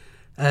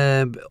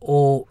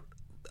 or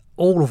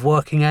all of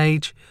working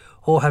age,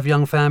 or have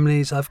young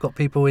families. I've got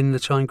people in the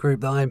Shine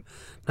group that I know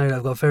that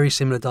have got a very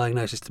similar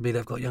diagnosis to me.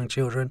 They've got young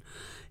children.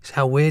 It's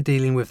how we're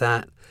dealing with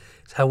that.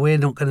 It's how we're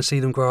not going to see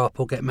them grow up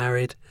or get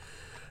married.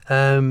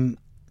 And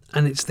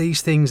it's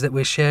these things that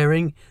we're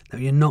sharing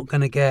that you're not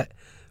going to get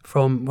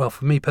from, well,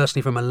 for me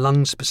personally, from a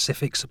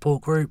lung-specific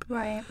support group.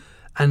 Right.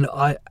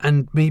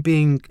 And me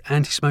being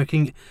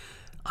anti-smoking,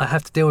 I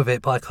have to deal with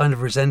it, but I kind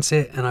of resent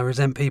it, and I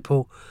resent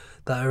people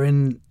that are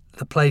in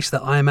the place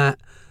that I'm at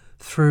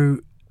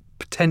through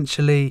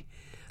potentially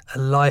a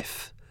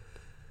life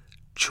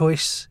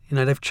choice.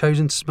 They've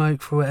chosen to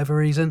smoke for whatever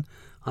reason.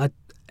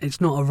 It's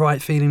not a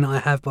right feeling that I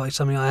have, but it's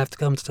something I have to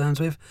come to terms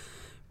with,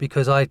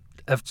 because I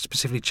have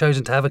specifically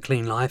chosen to have a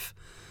clean life.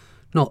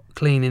 Not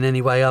clean in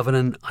any way other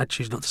than I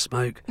choose not to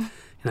smoke.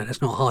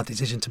 That's not a hard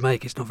decision to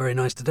make. It's not very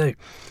nice to do.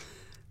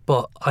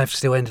 But I've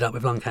still ended up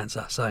with lung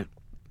cancer, so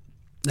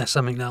that's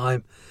something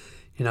that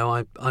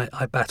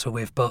I battle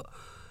with. But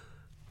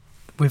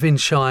within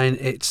Shine,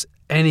 it's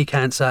any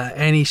cancer at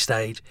any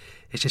stage.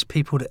 It's just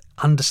people that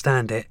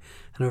understand it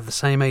and are of the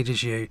same age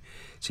as you,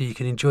 so you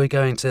can enjoy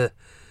going to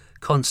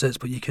concerts,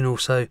 but you can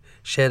also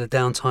share the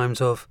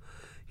downtimes of,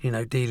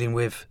 dealing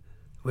with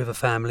a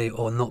family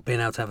or not being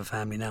able to have a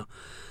family now,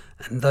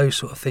 and those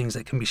sort of things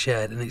that can be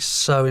shared. And it's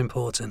so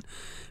important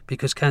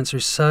because cancer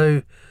is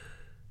so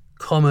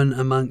common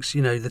amongst,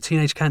 the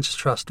Teenage Cancer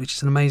Trust, which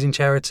is an amazing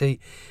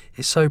charity,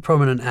 is so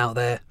prominent out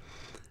there,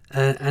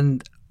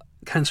 and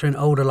cancer in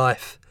older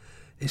life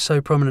is so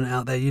prominent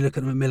out there. You look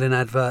at the Macmillan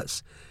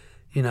adverts,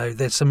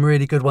 there's some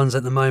really good ones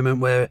at the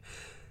moment where,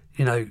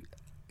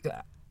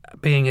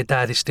 being a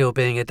dad is still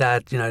being a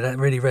dad. That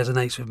really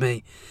resonates with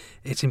me.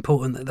 It's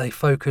important that they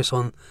focus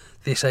on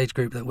this age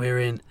group that we're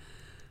in.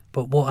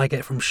 But what I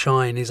get from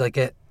Shine is I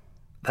get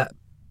that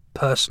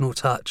personal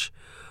touch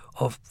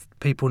of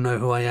people know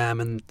who I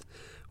am, and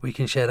we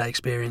can share that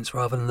experience,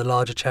 rather than the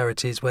larger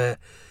charities where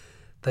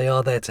they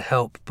are there to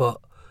help, but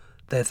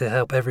they're to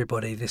help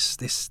everybody.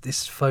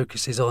 This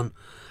focuses on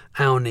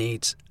our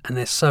needs, and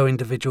they're so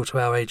individual to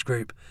our age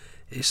group.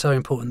 it's so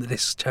important that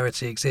this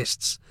charity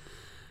exists.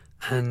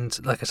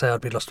 And like I say,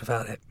 I'd be lost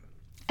without it.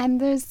 And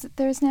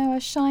there's now a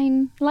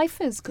Shine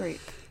Lifers group.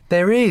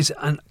 There is,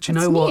 and do you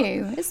know what? It's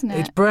new, isn't it?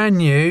 It's brand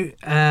new,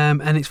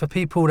 and it's for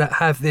people that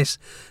have this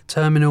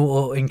terminal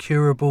or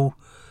incurable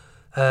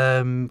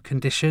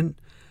condition.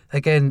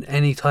 Again,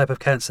 any type of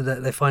cancer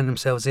that they find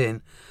themselves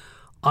in.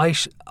 I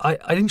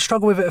didn't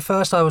struggle with it at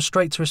first. I was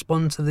straight to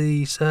respond to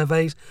the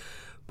surveys,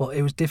 but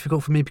it was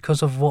difficult for me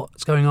because of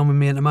what's going on with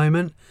me at the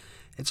moment.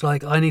 It's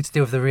like I need to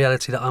deal with the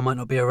reality that I might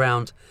not be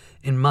around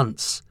in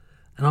months,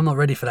 and I'm not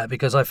ready for that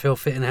because I feel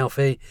fit and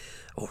healthy,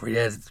 or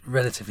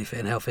relatively fit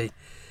and healthy.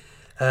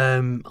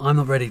 I'm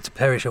not ready to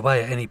perish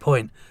away at any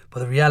point, but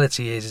the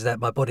reality is that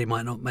my body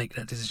might not make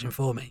that decision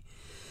for me.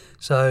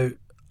 So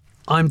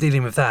I'm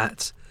dealing with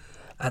that.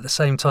 At the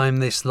same time,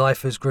 this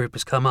Lifers group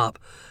has come up,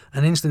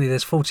 and instantly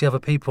there's 40 other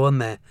people on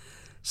there.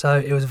 So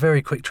it was a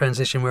very quick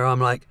transition where I'm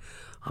like,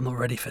 I'm not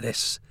ready for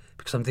this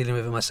because I'm dealing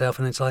with it myself.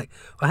 And it's like,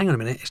 well, hang on a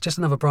minute, it's just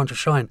another branch of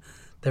Shine.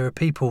 There are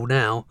people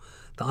now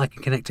that I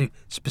can connect to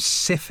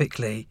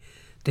specifically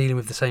dealing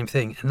with the same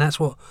thing. And that's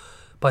what,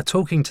 by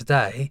talking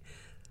today,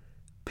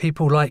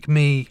 people like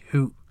me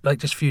who, like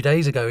just a few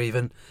days ago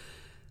even,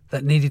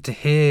 that needed to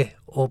hear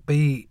or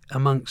be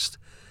amongst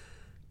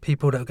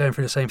people that are going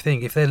through the same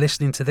thing, if they're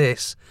listening to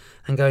this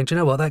and going, do you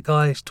know what, that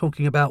guy's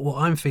talking about what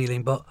I'm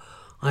feeling, but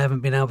I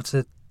haven't been able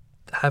to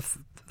have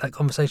that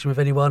conversation with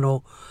anyone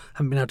or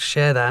haven't been able to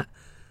share that,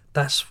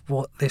 that's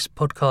what this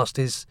podcast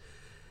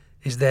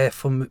is there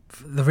for.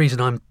 The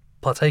reason I'm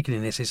partaking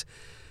in this is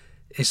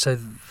so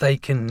they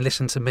can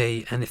listen to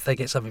me, and if they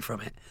get something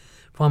from it,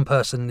 if one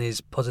person is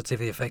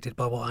positively affected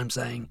by what I'm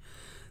saying,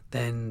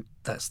 then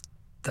that's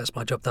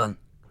my job done.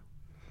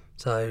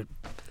 So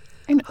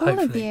and all of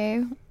hopefully.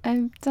 you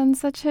have done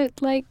such a,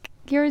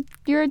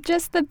 you're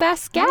just the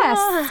best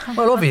guest.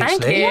 Well, obviously,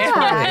 thank you.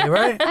 yeah,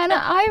 right? And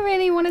I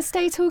really want to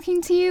stay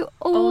talking to you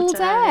all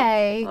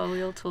day. Well,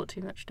 we all talk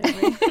too much,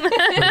 don't we?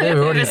 Yeah,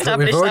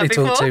 we've already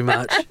talked too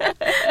much.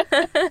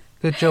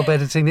 Good job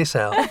editing this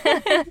out.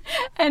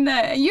 And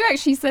you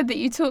actually said that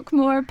you talk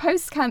more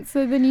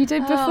post-cancer than you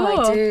did before.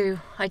 Oh,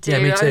 I do. Yeah,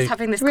 me I too. was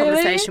having this Really?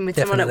 conversation with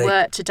someone Definitely.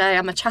 at work today.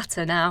 I'm a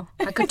chatter now.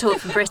 I could talk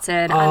for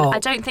Britain. Oh. And I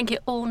don't think it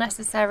all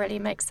necessarily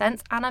makes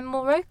sense. And I'm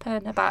more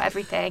open about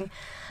everything.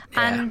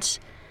 Yeah. And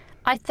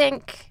I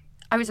think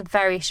I was a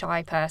very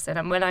shy person.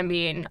 And when I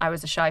mean I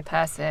was a shy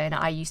person,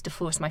 I used to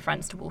force my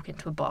friends to walk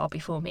into a bar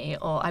before me,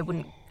 or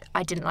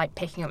I didn't like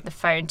picking up the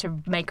phone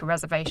to make a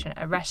reservation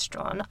at a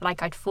restaurant.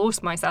 Like, I'd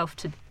force myself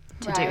to do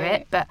Right.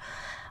 it, but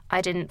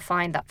I didn't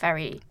find that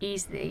very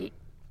easy.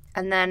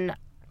 And then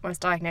I was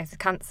diagnosed with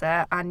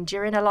cancer, and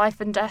you're in a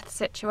life and death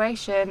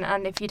situation,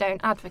 and if you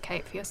don't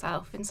advocate for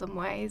yourself in some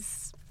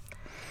ways,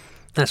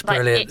 That's like,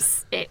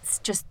 brilliant.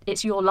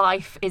 it's your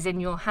life is in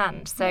your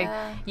hands. So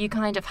Yeah. you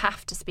kind of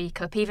have to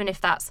speak up, even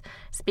if that's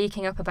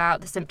speaking up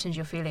about the symptoms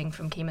you're feeling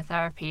from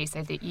chemotherapy,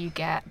 so that you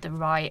get the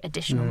right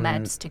additional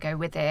meds to go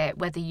with it.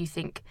 Whether you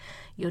think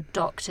your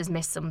doctor's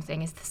missed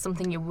something, is there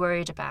something you're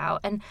worried about?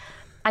 And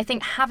I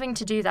think having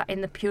to do that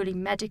in the purely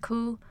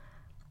medical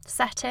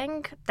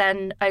setting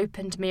then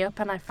opened me up,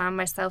 and I found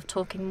myself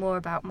talking more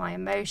about my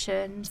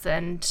emotions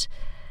and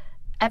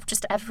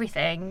just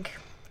everything.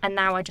 And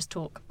now I just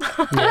talk.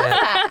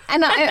 Yeah.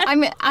 And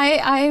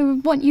I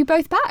want you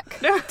both back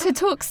to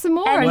talk some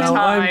more. Well,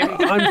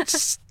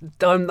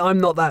 I'm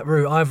not that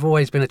route. I've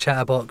always been a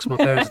chatterbox. My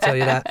parents will tell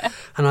you that,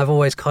 and I've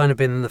always kind of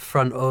been in the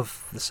front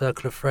of the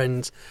circle of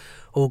friends,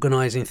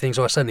 organising things.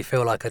 Or I certainly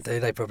feel like I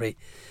do. They probably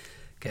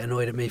get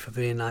annoyed at me for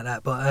being like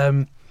that.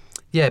 But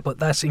but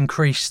that's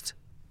increased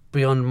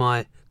beyond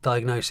my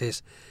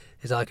diagnosis.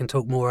 Is that I can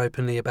talk more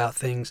openly about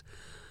things.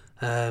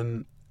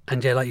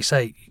 And yeah, like you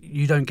say,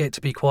 you don't get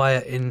to be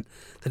quiet in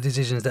the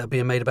decisions that are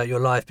being made about your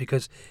life,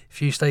 because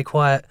if you stay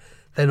quiet,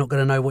 they're not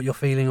going to know what you're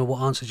feeling or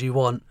what answers you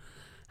want.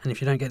 And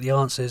if you don't get the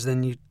answers,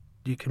 then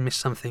you can miss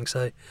something.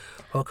 So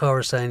what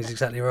Cara's saying is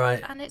exactly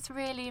right. And it's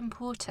really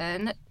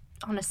important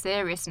on a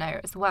serious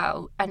note as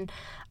well. And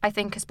I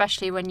think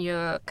especially when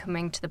you're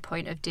coming to the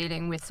point of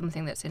dealing with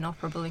something that's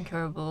inoperable,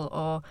 incurable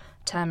or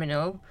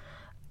terminal,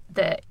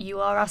 that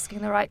you are asking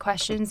the right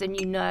questions and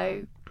you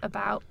know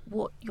about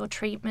what your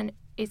treatment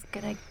is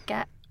going to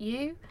get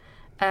you,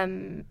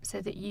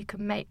 so that you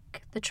can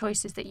make the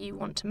choices that you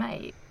want to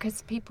make.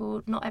 Because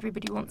not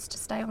everybody wants to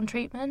stay on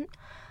treatment,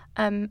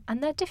 and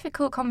they're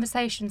difficult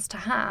conversations to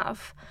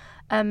have.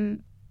 But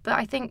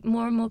I think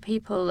more and more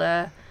people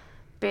are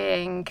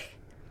being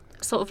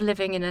sort of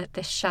living in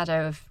this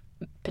shadow of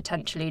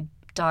potentially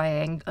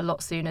dying a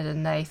lot sooner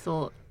than they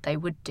thought they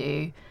would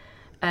do.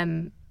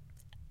 And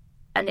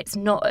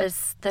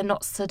they're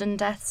not sudden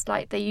deaths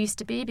like they used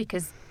to be,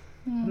 because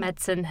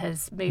medicine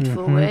has moved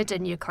forward,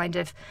 and you're kind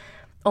of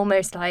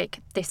almost like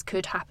this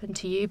could happen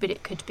to you, but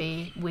it could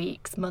be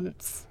weeks,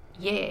 months,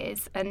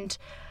 years. And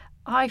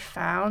I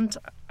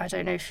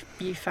don't know if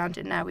you found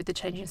it now with the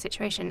changing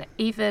situation,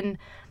 even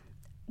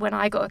when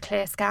I got a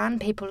clear scan,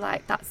 people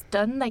like, that's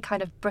done. They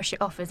kind of brush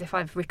it off as if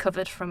I've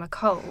recovered from a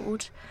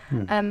cold.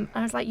 And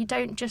I was like, you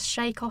don't just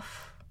shake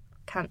off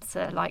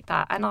cancer like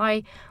that. And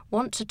I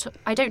want to.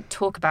 I don't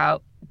talk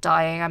about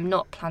dying. I'm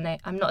not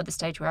at the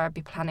stage where I'd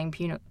be planning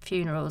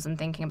funerals and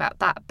thinking about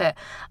that. But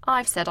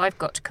I've said I've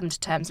got to come to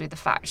terms with the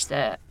fact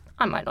that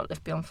I might not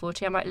live beyond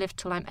 40. I might live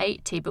till I'm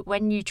 80. But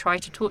when you try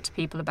to talk to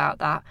people about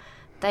that,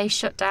 they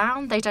shut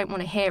down. They don't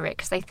want to hear it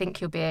because they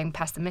think you're being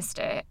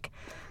pessimistic.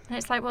 And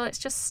it's like, well, it's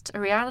just a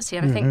reality.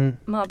 And I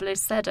think Marbellys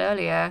said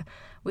earlier,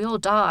 we all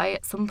die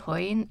at some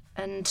point,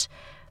 and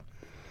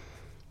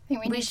I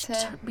think we need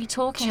to be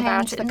talking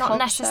about it, not culture.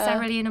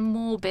 Necessarily in a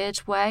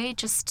morbid way,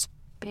 just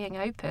being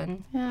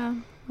open. Yeah,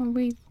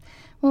 we're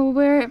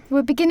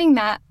beginning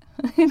that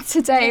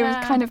today with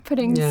kind of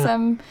putting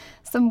some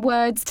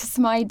words to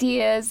some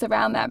ideas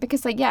around that,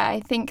 because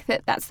I think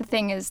that's the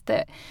thing, is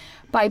that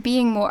by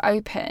being more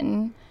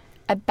open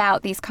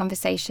about these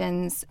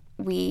conversations,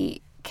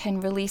 we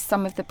can release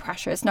some of the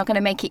pressure. It's not going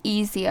to make it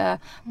easier,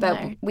 but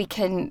we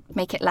can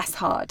make it less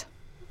hard.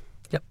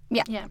 Yep.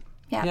 Yeah,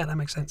 that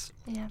makes sense.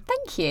 Yeah.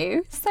 Thank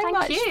you so Thank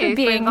much you for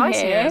being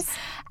inviting here. us.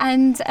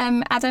 And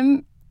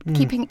Adam,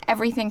 keeping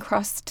everything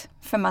crossed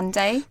for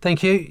Monday.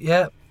 Thank you.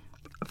 Yeah,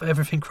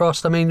 everything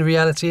crossed. I mean, the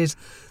reality is,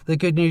 the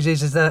good news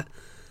is that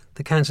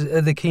the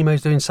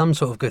chemo's doing some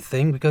sort of good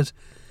thing, because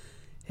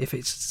if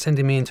it's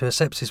sending me into a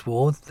sepsis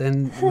ward,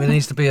 then there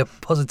needs to be a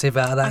positive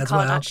out of that as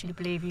well. I can't actually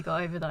believe you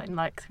got over that in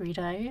like 3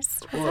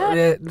 days.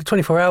 Yeah,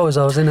 24 hours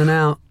I was in and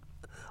out.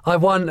 I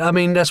won. I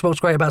mean, that's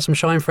what's great about some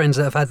Shine friends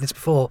that have had this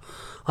before.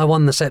 I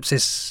won the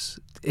sepsis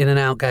in and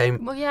out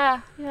game. Well, yeah.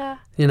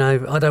 You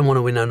know, I don't want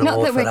to win an Not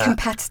award that for we're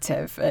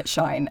competitive at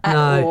Shine at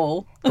No,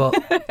 all. But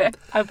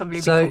I'll probably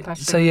be so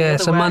competitive the yeah.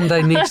 other So way.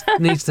 Monday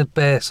needs to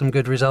bear some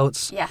good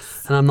results.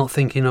 Yes. And I'm not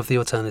thinking of the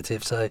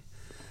alternative, so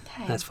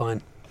that's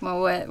fine.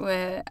 Well,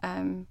 we're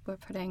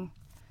putting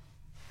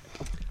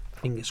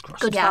Fingers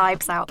crossed. Good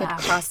vibes out good there.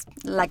 crossed,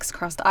 legs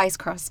crossed, eyes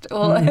crossed,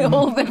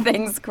 all the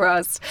things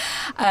crossed.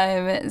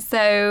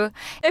 So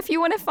if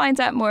you want to find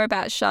out more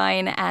about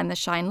Shine and the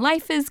Shine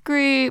Lifers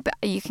group,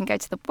 you can go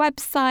to the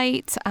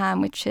website,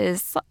 which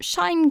is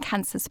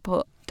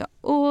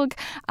shinecancersupport.org.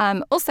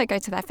 Also go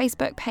to their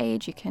Facebook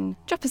page. You can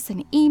drop us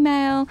an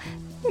email.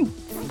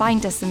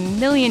 Find us a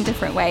million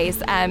different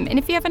ways. And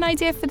if you have an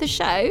idea for the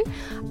show,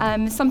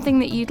 something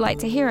that you'd like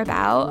to hear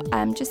about,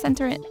 just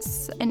send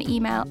us an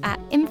email at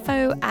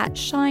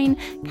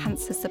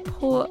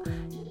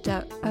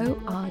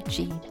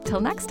info@shinecancersupport.org.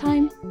 Till next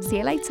time, see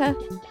you later.